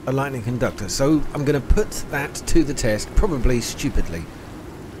without a lightning conductor, so I'm going to put that to the test, probably stupidly.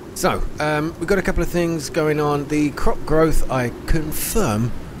 So, we've got a couple of things going on. The crop growth, I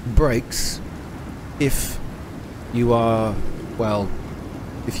confirm, breaks if you are, well,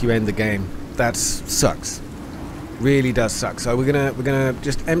 if you end the game. That sucks. Really does suck. So we're gonna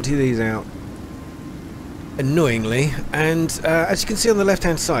just empty these out annoyingly, and as you can see on the left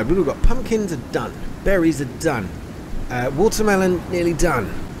hand side, we've got pumpkins are done, berries are done, watermelon nearly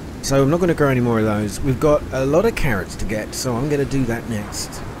done, so I'm not going to grow any more of those. We've got a lot of carrots to get, so I'm going to do that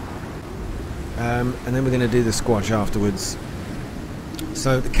next, and then we're going to do the squash afterwards.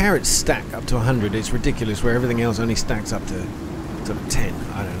 So the carrots stack up to 100. It's ridiculous where everything else only stacks up to sort of 10.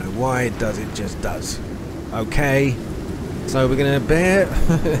 I don't know why it does, it just does. Okay, so we're going to bear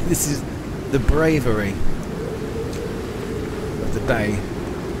this is the bravery of the day,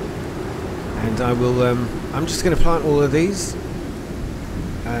 and I will I'm just going to plant all of these,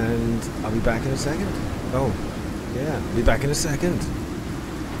 and I'll be back in a second. Oh yeah, I'll be back in a second.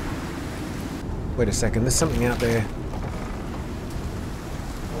 Wait a second, there's something out there.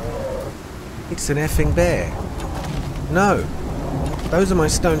 It's an effing bear. No, those are my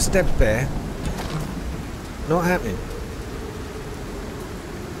stone steps, bear. Not happening.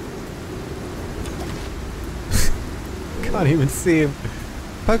 Can't even see him.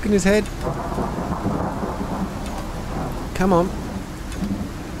 Poking his head. Come on.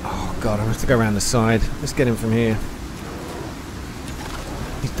 Oh god, I have to go around the side. Let's get him from here.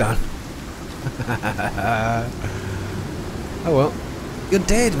 He's done. Oh well. You're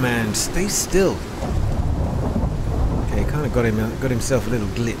dead, man. Stay still. Okay, kind of got himself a little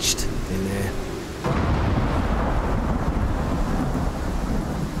glitched in there.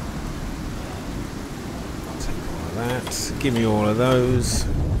 that. Give me all of those.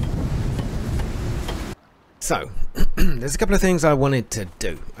 So, there's a couple of things I wanted to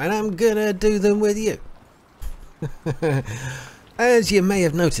do, and I'm gonna do them with you. As you may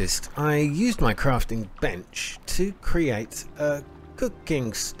have noticed, I used my crafting bench to create a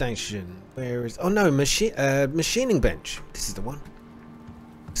cooking station. Where is... oh no, machining bench. This is the one.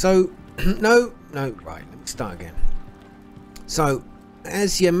 So, no, right, let me start again. So,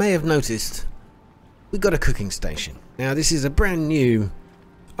 as you may have noticed, we got a cooking station. Now, this is a brand new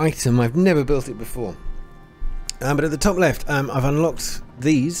item. I've never built it before. But at the top left, I've unlocked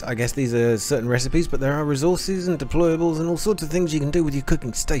these. I guess these are certain recipes, but there are resources and deployables and all sorts of things you can do with your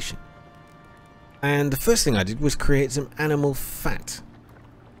cooking station. And the first thing I did was create some animal fat.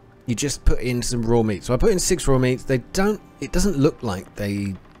 You just put in some raw meat. So I put in 6 raw meats. It doesn't look like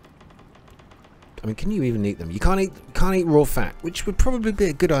they... I mean, can you even eat them? You can't eat raw fat, which would probably be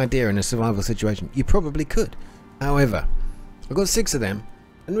a good idea in a survival situation. You probably could. However, I've got 6 of them.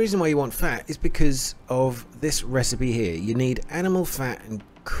 And the reason why you want fat is because of this recipe here. You need animal fat and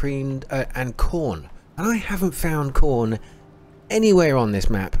creamed and corn. And I haven't found corn anywhere on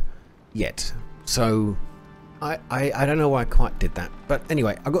this map yet. So I don't know why I quite did that. But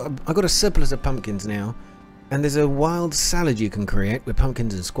anyway, I got a surplus of pumpkins now. And there's a wild salad you can create with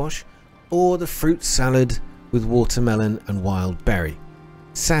pumpkins and squash, or the fruit salad with watermelon and wild berry.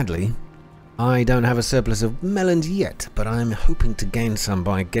 Sadly, I don't have a surplus of melons yet, but I'm hoping to gain some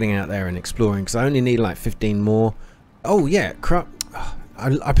by getting out there and exploring, because I only need like 15 more. Oh yeah, crap.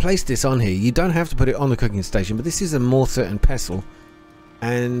 I placed this on here. You don't have to put it on the cooking station, but this is a mortar and pestle.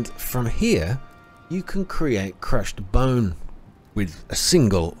 And from here, you can create crushed bone with a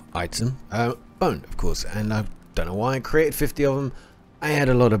single item. Bone, of course. And I don't know why I created 50 of them. I had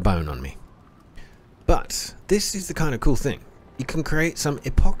a lot of bone on me. But this is the kind of cool thing. You can create some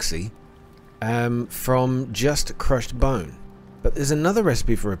epoxy from just crushed bone. But there's another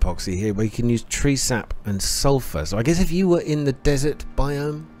recipe for epoxy here where you can use tree sap and sulfur. So I guess if you were in the desert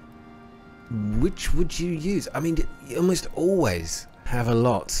biome, which would you use? I mean, you almost always have a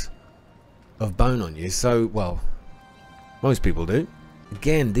lot of bone on you. So, well, most people do.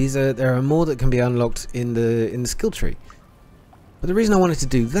 Again, there are more that can be unlocked in the skill tree. But the reason I wanted to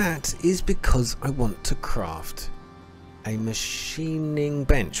do that is because I want to craft a machining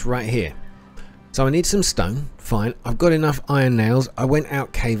bench right here. So I need some stone, fine. I've got enough iron nails. I went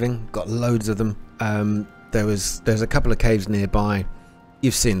out caving, got loads of them. There's a couple of caves nearby.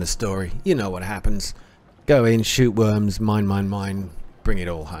 You've seen the story. You know what happens. Go in, shoot worms, mine, bring it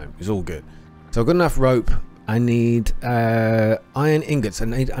all home. It's all good. So I've got enough rope. I need iron ingots. I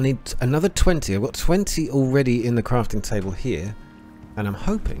need another 20. I've got 20 already in the crafting table here. And I'm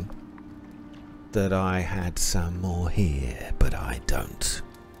hoping that I had some more here, but I don't.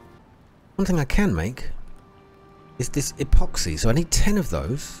 One thing I can make is this epoxy. So I need 10 of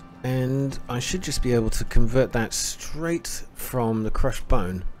those, and I should just be able to convert that straight from the crushed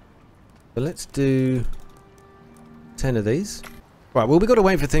bone. But let's do 10 of these. Right, well, we've got to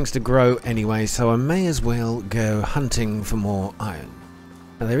wait for things to grow anyway, so I may as well go hunting for more iron.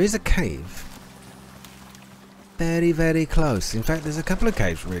 Now, there is a cave very, very close. In fact, there's a couple of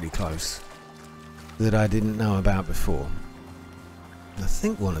caves really close that I didn't know about before. I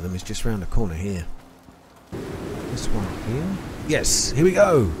think one of them is just around the corner here. This one here. Yes, here we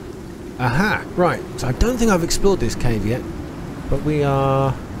go. Aha, right. So I don't think I've explored this cave yet, but we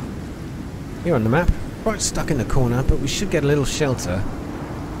are here on the map. Right stuck in the corner, but we should get a little shelter.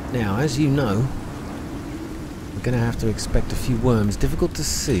 Now, as you know, we're going to have to expect a few worms. Difficult to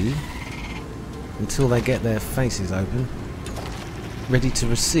see until they get their faces open. Ready to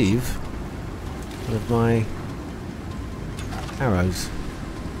receive one of my arrows.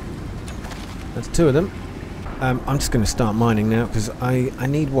 That's 2 of them. I'm just going to start mining now because I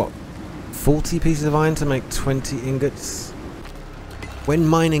need, what, 40 pieces of iron to make 20 ingots. When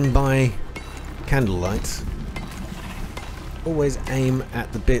mining by candlelight, always aim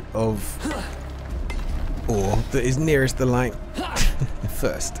at the bit of ore that is nearest the light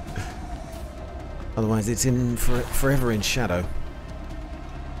first. Otherwise it's in forever in shadow.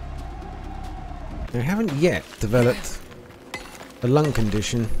 Now, I haven't yet developed a lung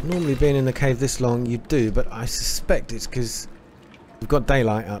condition. Normally being in the cave this long you do, but I suspect it's because we've got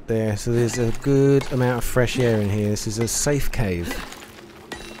daylight up there, so there's a good amount of fresh air in here. This is a safe cave.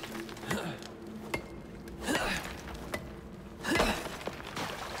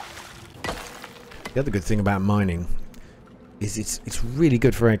 The other good thing about mining is it's really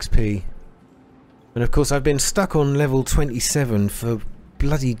good for XP. And of course I've been stuck on level 27 for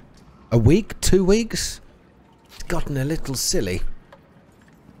bloody a week, 2 weeks. It's gotten a little silly.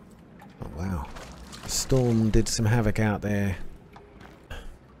 Oh wow. Storm did some havoc out there.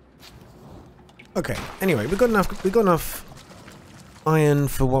 Okay, anyway, we've got enough iron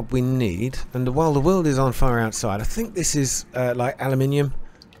for what we need, and while the world is on fire outside, I think this is like aluminium.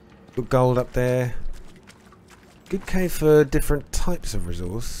 Got gold up there. Good cave for different types of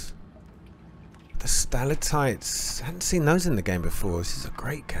resource. The stalactites, I hadn't seen those in the game before. This is a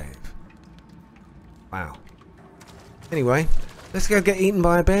great cave. Wow. Anyway, let's go get eaten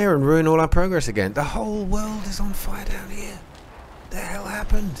by a bear and ruin all our progress again. The whole world is on fire down here. What the hell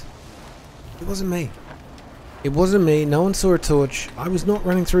happened? It wasn't me. It wasn't me. No one saw a torch. I was not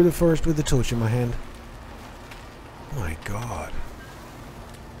running through the forest with a torch in my hand. Oh my god.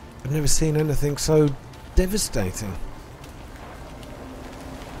 I've never seen anything so devastating.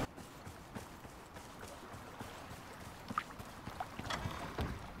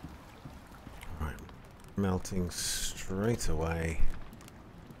 Right. Melting straight away.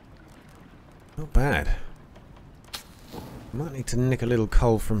 Not bad. Might need to nick a little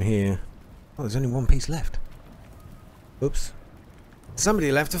coal from here. Oh, there's only one piece left. Oops.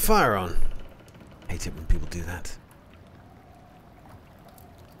 Somebody left a fire on. Hate it when people do that.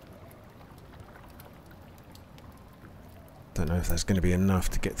 Don't know if that's going to be enough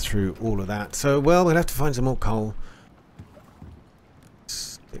to get through all of that. So, well, we'll have to find some more coal.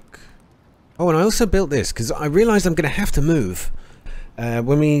 Stick. Oh, and I also built this because I realised I'm going to have to move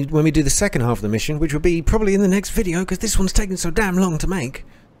when we do the second half of the mission, which will be probably in the next video because this one's taking so damn long to make.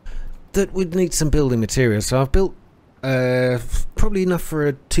 That would need some building materials. So I've built probably enough for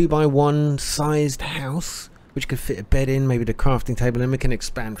a 2x1 sized house, which could fit a bed in, maybe the crafting table, and we can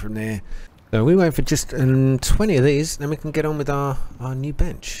expand from there. So we wait for just 20 of these, then we can get on with our new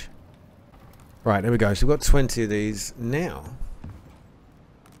bench. Right, there we go. So we've got 20 of these. Now,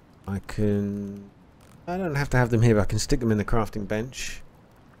 I don't have to have them here, but I can stick them in the crafting bench.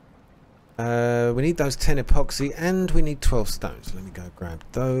 We need those 10 epoxy, and we need 12 stones. Let me go grab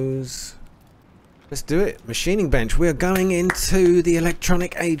those. Let's do it. Machining bench. We are going into the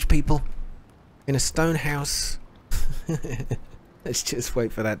electronic age, people. In a stone house. Let's just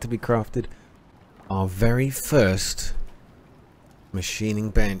wait for that to be crafted. Our very first machining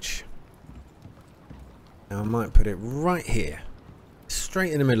bench. Now I might put it right here.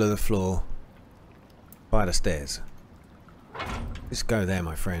 Straight in the middle of the floor. By the stairs. Just go there,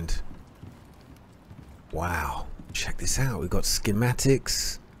 my friend. Wow. Check this out. We've got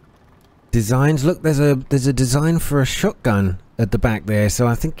schematics. Designs. Look, there's a design for a shotgun at the back there, so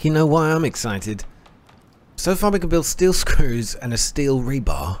I think you know why I'm excited. So far we can build steel screws and a steel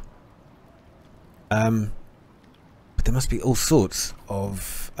rebar. But there must be all sorts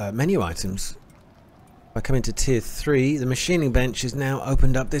of menu items. If I come into tier 3, the machining bench has now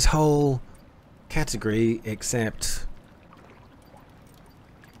opened up this whole category, except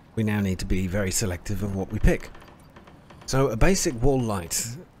we now need to be very selective of what we pick. So a basic wall light,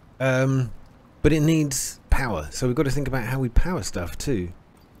 but it needs power, so we've got to think about how we power stuff too.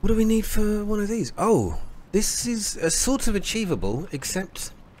 What do we need for one of these? Oh, this is a sort of achievable,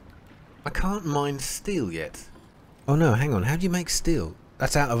 except I can't mine steel yet. Oh no, hang on, how do you make steel?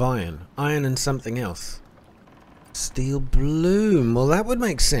 That's out of iron. Iron and something else. Steel bloom, well that would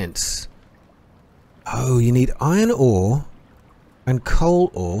make sense. Oh, you need iron ore and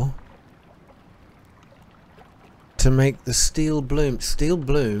coal ore to make the steel bloom. Steel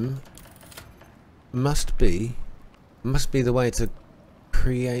bloom must be the way to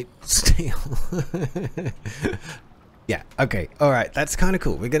create steel. Yeah, okay, alright, that's kind of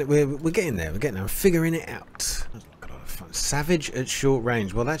cool. We're getting there, I'm figuring it out. Got a lot of fun. Savage at short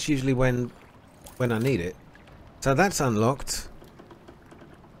range. Well, that's usually when I need it. So that's unlocked.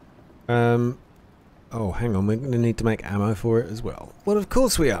 Oh, hang on, we're going to need to make ammo for it as well. Well, of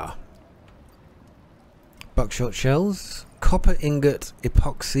course we are. Buckshot shells, copper ingot,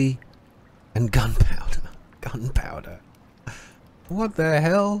 epoxy, and gunpowder. Gunpowder. What the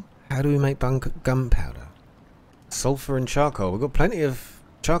hell? How do we make gunpowder? Sulfur and charcoal. We've got plenty of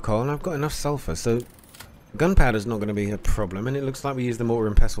charcoal and I've got enough sulfur, so gunpowder's not going to be a problem, and it looks like we use the mortar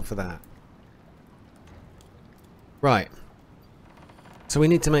and pestle for that. Right. So we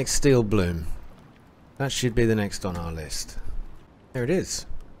need to make steel bloom. That should be the next on our list. There it is.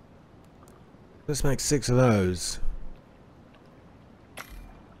 Let's make 6 of those.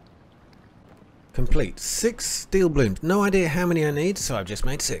 Complete. 6 steel blooms. No idea how many I need, so I've just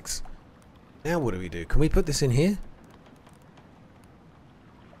made 6. Now what do we do? Can we put this in here?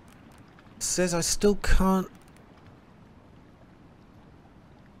 It says I still can't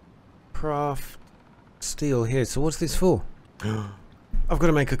craft steel here, so what's this for? I've got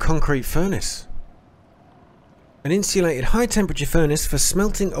to make a concrete furnace. An insulated high temperature furnace for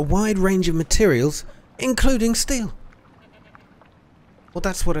smelting a wide range of materials including steel. Well,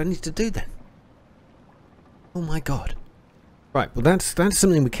 that's what I need to do then. Oh my god. Right, well that's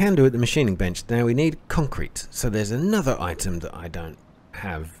something we can do at the machining bench. Now we need concrete. So there's another item that I don't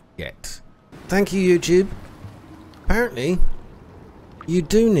have yet. Thank you, YouTube. Apparently, you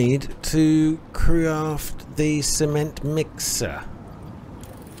do need to craft the cement mixer.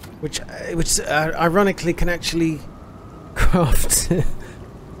 Which ironically can actually craft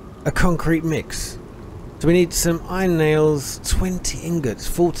a concrete mix. So we need some iron nails, 20 ingots,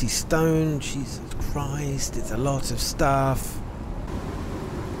 40 stone. Jesus Christ, it's a lot of stuff.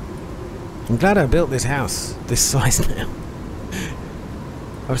 I'm glad I built this house this size now.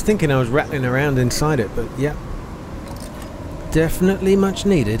 I was thinking I was rattling around inside it, but yeah. Definitely much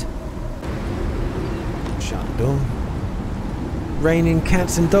needed. Shut the door. Raining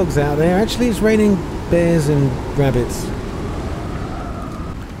cats and dogs out there. Actually, it's raining bears and rabbits.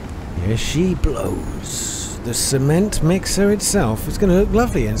 Here she blows. The cement mixer itself is going to look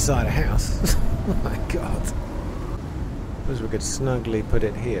lovely inside a house. Oh my god. Suppose we could snugly put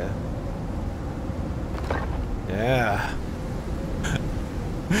it here. Yeah.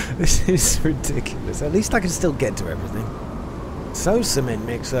 This is ridiculous. At least I can still get to everything. So, cement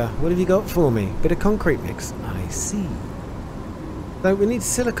mixer, what have you got for me? Bit of concrete mix. I see. So we need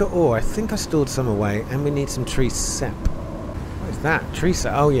silica ore. I think I stored some away, and we need some tree sap. What is that? Tree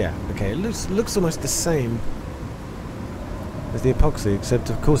sap? Oh yeah. Okay, it looks almost the same as the epoxy, except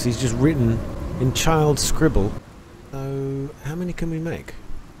of course he's just written in child scribble. So how many can we make?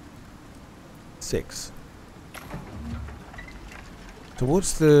 6. So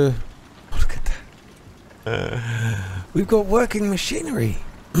what's the... Look at that. We've got working machinery.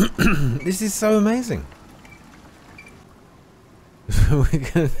 This is so amazing. We're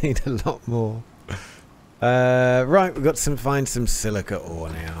going to need a lot more. Right, we've got to find some silica ore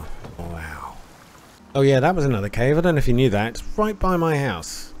now. Wow. Oh yeah, that was another cave. I don't know if you knew that. It's right by my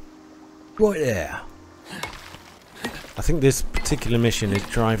house. Right there. I think this particular mission is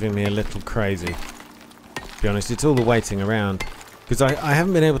driving me a little crazy. To be honest, it's all the waiting around. Because I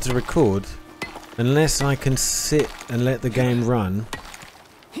haven't been able to record unless I can sit and let the game run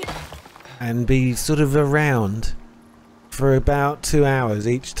and be sort of around for about 2 hours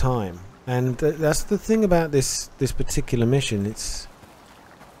each time. And that's the thing about this particular mission. It's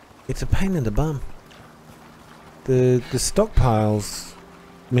a pain in the bum. The Stockpiles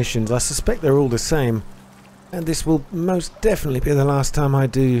missions, I suspect they're all the same, and this will most definitely be the last time I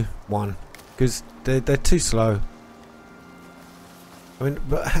do one, because they're too slow. I mean,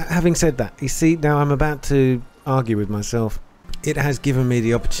 but having said that, you see, now I'm about to argue with myself. It has given me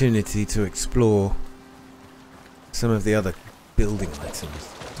the opportunity to explore some of the other building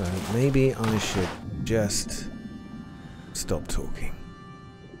items. So maybe I should just stop talking.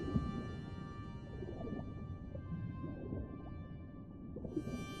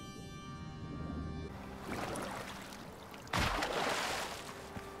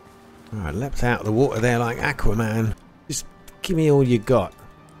 I leapt out of the water there like Aquaman. Just give me all you got.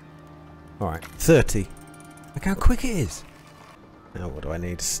 Alright, 30. Look how quick it is. Now what do I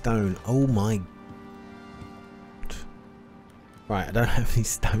need? Stone. Oh my god. Right, I don't have any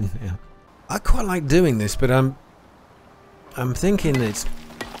stone now. I quite like doing this, but I'm thinking it's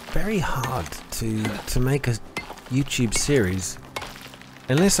very hard to make a YouTube series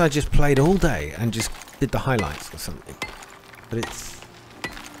unless I just played all day and just did the highlights or something. But it's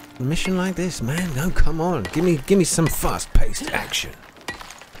a mission like this, man. No, come on, give me some fast-paced action.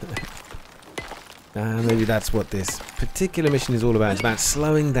 Maybe that's what this particular mission is all about. It's about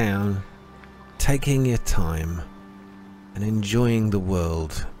slowing down, taking your time, and enjoying the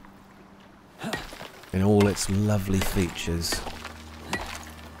world in all its lovely features.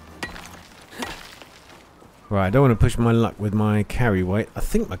 Right, I don't want to push my luck with my carry weight. I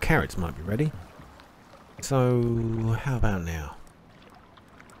think my carrots might be ready. So, how about now?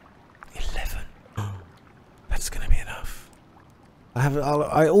 11. Oh, that's going to be enough.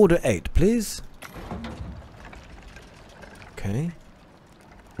 I order 8, please. Okay.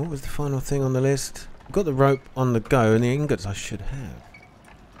 What was the final thing on the list? I've got the rope on the go, and the ingots I should have.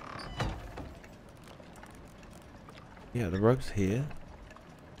 Yeah, the rope's here.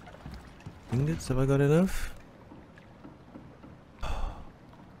 Ingots, have I got enough?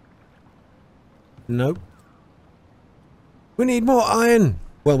 Nope. We need more iron!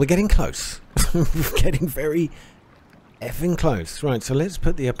 Well, we're getting close. We're getting very effing close. Right, so let's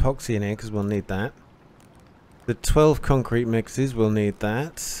put the epoxy in here, because we'll need that. The 12 concrete mixes, we'll need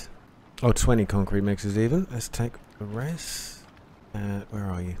that. Oh, 20 concrete mixes even. Let's take the rest. Where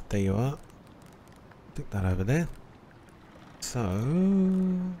are you? There you are. Stick that over there. So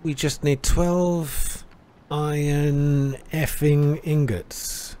we just need 12 iron effing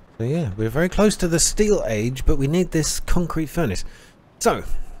ingots. So yeah, we're very close to the steel age, but we need this concrete furnace. So,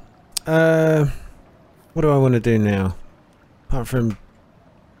 what do I want to do now? Apart from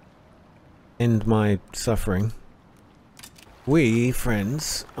end my suffering, we,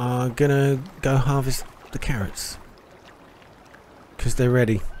 friends, are gonna go harvest the carrots. Because they're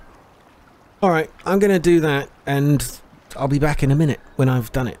ready. Alright, I'm gonna do that, and I'll be back in a minute when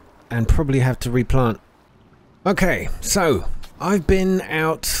I've done it. And probably have to replant. Okay, so, I've been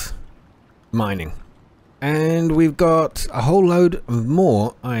out mining. And we've got a whole load of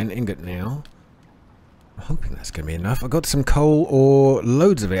more iron ingot now. I'm hoping that's going to be enough. I've got some coal ore,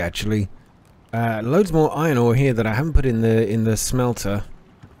 loads of it actually. Loads more iron ore here that I haven't put in the smelter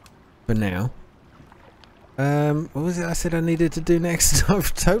for now. What was it I said I needed to do next?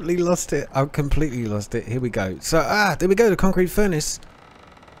 I've totally lost it. I've completely lost it. Here we go. So, there we go. The concrete furnace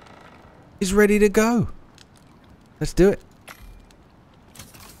is ready to go. Let's do it.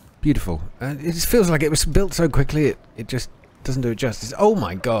 Beautiful. It just feels like it was built so quickly it just doesn't do it justice. Oh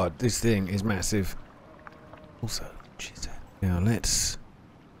my god, this thing is massive. Also, jeez. Now let's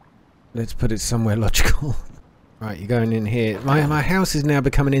put it somewhere logical. Right, you're going in here. My house is now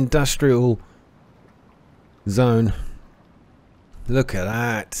become an industrial zone. Look at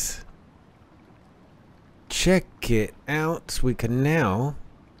that. Check it out. We can now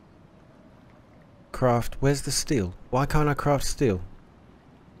craft. Where's the steel? Why can't I craft steel?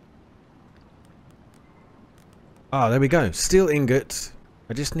 Ah, there we go. Steel ingot.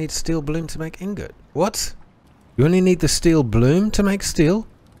 I just need steel bloom to make ingot. What? You only need the steel bloom to make steel?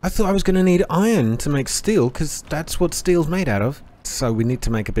 I thought I was going to need iron to make steel, because that's what steel's made out of. So we need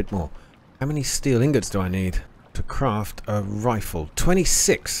to make a bit more. How many steel ingots do I need to craft a rifle?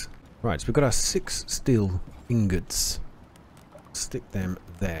 26. Right, so we've got our 6 steel ingots. Stick them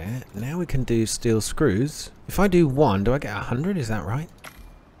there. Now we can do steel screws. If I do 1, do I get 100? Is that right?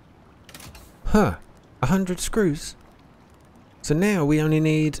 Huh. 100 screws. So now we only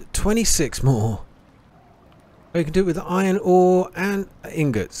need 26 more. We can do it with iron ore and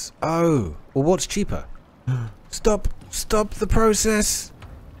ingots. Oh, well, what's cheaper? Stop the process.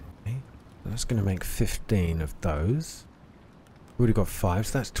 Okay. That's going to make 15 of those. We've already got 5,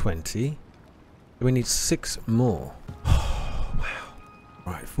 so that's 20. We need 6 more. Oh, wow.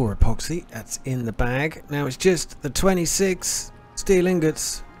 Right, 4 epoxy. That's in the bag. Now it's just the 26 steel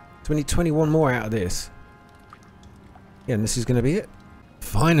ingots. So we need 21 more out of this. Yeah, and this is going to be it.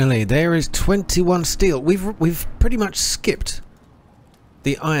 Finally, there is 21 steel. We've pretty much skipped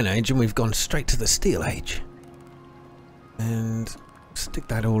the Iron Age and we've gone straight to the Steel Age. And stick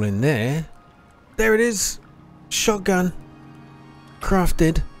that all in there. There it is. Shotgun.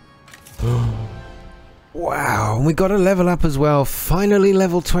 Crafted. Wow, and we got a level up as well. Finally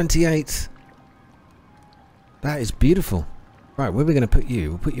level 28. That is beautiful. Right, where are we going to put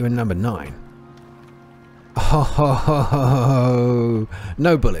you? We'll put you in number 9. Oh,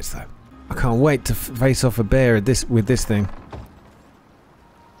 no bullets though. I can't wait to face off a bear with this thing.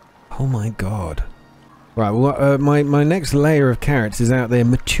 Oh my god. Right, well, my next layer of carrots is out there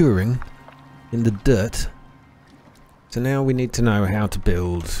maturing in the dirt. So now we need to know how to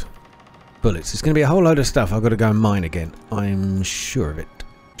build bullets. It's going to be a whole load of stuff I've got to go and mine again. I'm sure of it.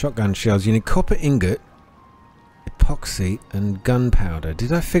 Shotgun shells. You need copper ingot, epoxy, and gunpowder.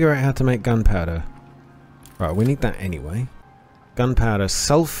 Did I figure out how to make gunpowder? Right, we need that anyway. Gunpowder,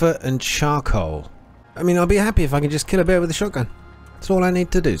 sulfur, and charcoal. I mean, I'll be happy if I can just kill a bear with a shotgun. That's all I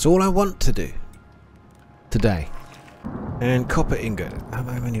need to do. It's all I want to do. Today. And copper ingot. How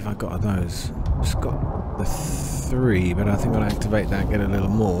many have I got of those? Just got the 3, but I think I'll activate that and get a little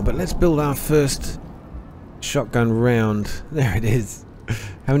more. But let's build our first shotgun round. There it is.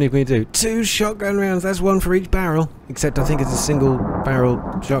 How many can we do? 2 shotgun rounds. That's 1 for each barrel. Except I think it's a single barrel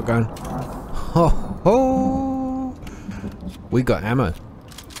shotgun. Ho ho! We got ammo.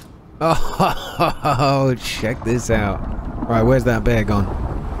 Oh, check this out. Right, where's that bear gone?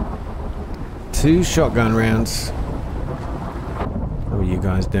 2 shotgun rounds. What are you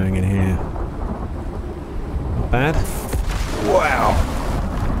guys doing in here? Not bad. Wow!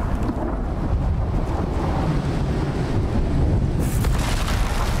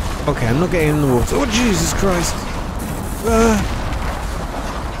 Okay, I'm not getting in the water. Oh, Jesus Christ!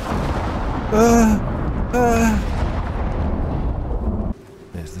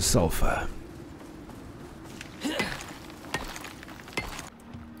 There's the sulfur.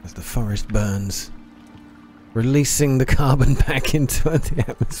 As the forest burns, releasing the carbon back into the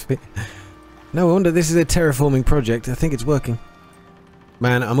atmosphere. No wonder this is a terraforming project. I think it's working.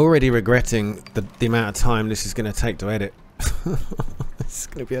 Man, I'm already regretting the amount of time this is going to take to edit. It's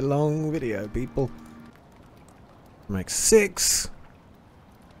going to be a long video, people. Make 6.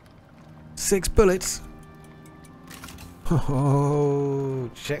 6 bullets. Oh,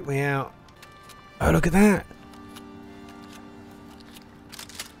 check me out. Oh, look at that.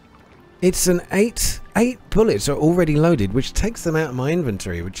 It's an 8 bullets are already loaded, which takes them out of my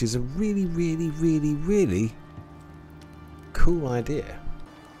inventory, which is a really, really, really, really cool idea.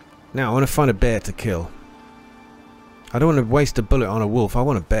 Now, I want to find a bear to kill. I don't want to waste a bullet on a wolf. I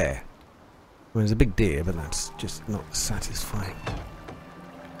want a bear. I mean, it's a big deer, but that's just not satisfying.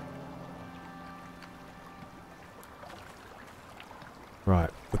 Right,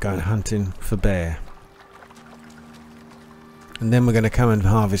 we're going hunting for bear. And then we're going to come and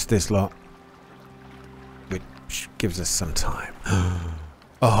harvest this lot, which gives us some time.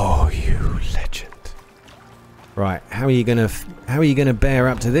 Oh, you legend. Right, how are you gonna bear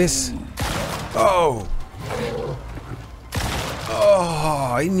up to this? Oh!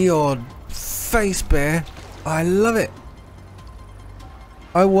 Oh, in your face, bear. I love it.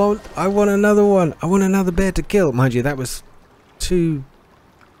 I want another one. I want another bear to kill. Mind you, that was two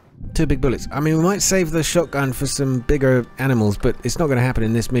big bullets. I mean, we might save the shotgun for some bigger animals, but it's not going to happen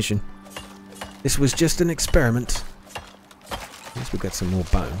in this mission. This was just an experiment. At least we got some more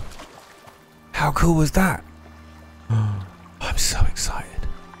bone. How cool was that? I'm so excited.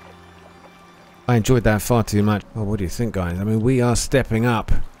 I enjoyed that far too much. Oh, what do you think, guys? I mean, we are stepping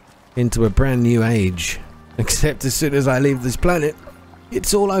up into a brand new age. Except as soon as I leave this planet,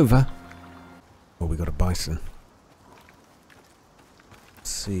 it's all over. Oh, we got a bison. Let's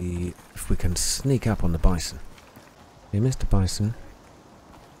see if we can sneak up on the bison. Hey, Mr. Bison.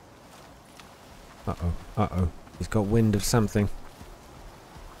 Uh-oh, uh-oh. He's got wind of something.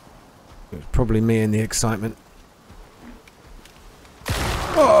 It was probably me in the excitement.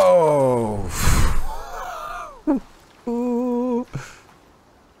 Oh! Yeah,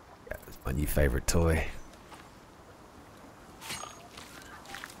 that's my new favourite toy.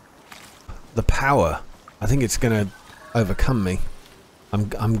 The power. I think it's gonna overcome me.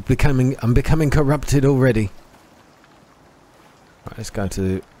 I'm becoming corrupted already. Right, let's go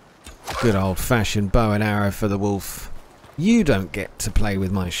to good old-fashioned bow and arrow for the wolf. You don't get to play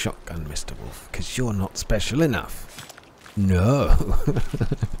with my shotgun, Mr. Wolf, because you're not special enough. No.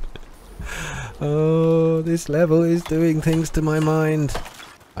 Oh, this level is doing things to my mind.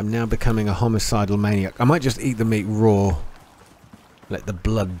 I'm now becoming a homicidal maniac. I might just eat the meat raw. Let the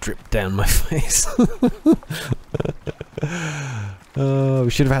blood drip down my face. Oh, we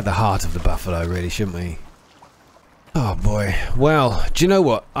should have had the heart of the buffalo, really, shouldn't we? Oh boy. Well, do you know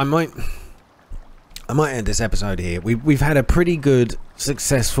what? I might end this episode here. We've had a pretty good,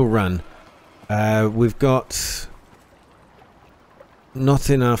 successful run. We've got not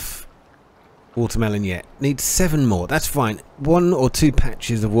enough watermelon yet. Need 7 more. That's fine. 1 or 2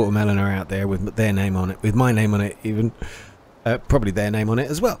 patches of watermelon are out there with their name on it, with my name on it, even. Probably their name on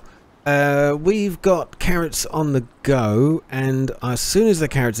it as well. We've got carrots on the go, and as soon as the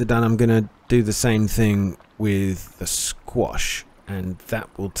carrots are done, I'm going to do the same thing with the squash, and that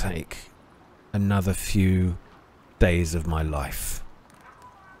will take another few days of my life.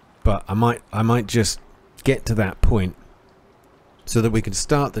 But I might just get to that point so that we can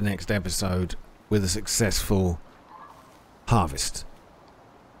start the next episode with a successful harvest.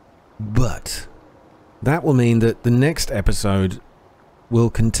 But that will mean that the next episode will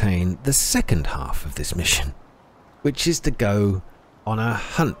contain the second half of this mission, which is to go on a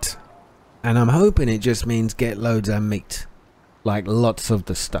hunt. And I'm hoping it just means get loads of meat. Like lots of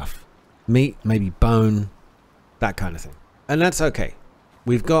the stuff. Meat, maybe bone, that kind of thing. And that's okay.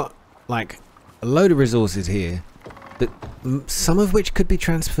 We've got like a load of resources here, that some of which could be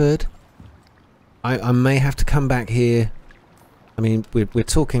transferred. I may have to come back here. I mean, we're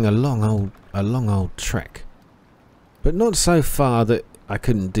talking a long old trek. But not so far that I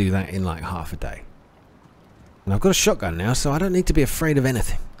couldn't do that in like half a day. And I've got a shotgun now, so I don't need to be afraid of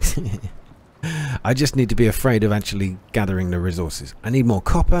anything. I just need to be afraid of actually gathering the resources. I need more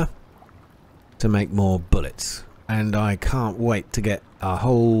copper to make more bullets. And I can't wait to get a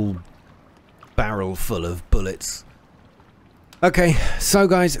whole barrel full of bullets. Okay, so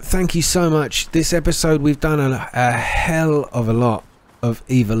guys, thank you so much. This episode we've done a hell of a lot of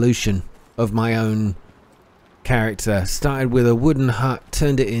evolution of my own character. Started with a wooden hut,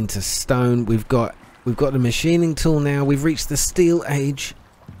 turned it into stone. We've got the machining tool now. We've reached the steel age.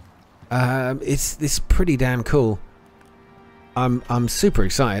 It's pretty damn cool. I'm super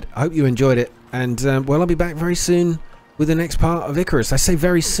excited. I hope you enjoyed it, and well, I'll be back very soon with the next part of Icarus. I say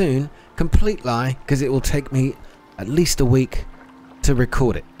very soon, complete lie, because it will take me at least a week to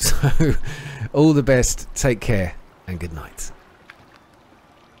record it. So all the best, take care, and good night.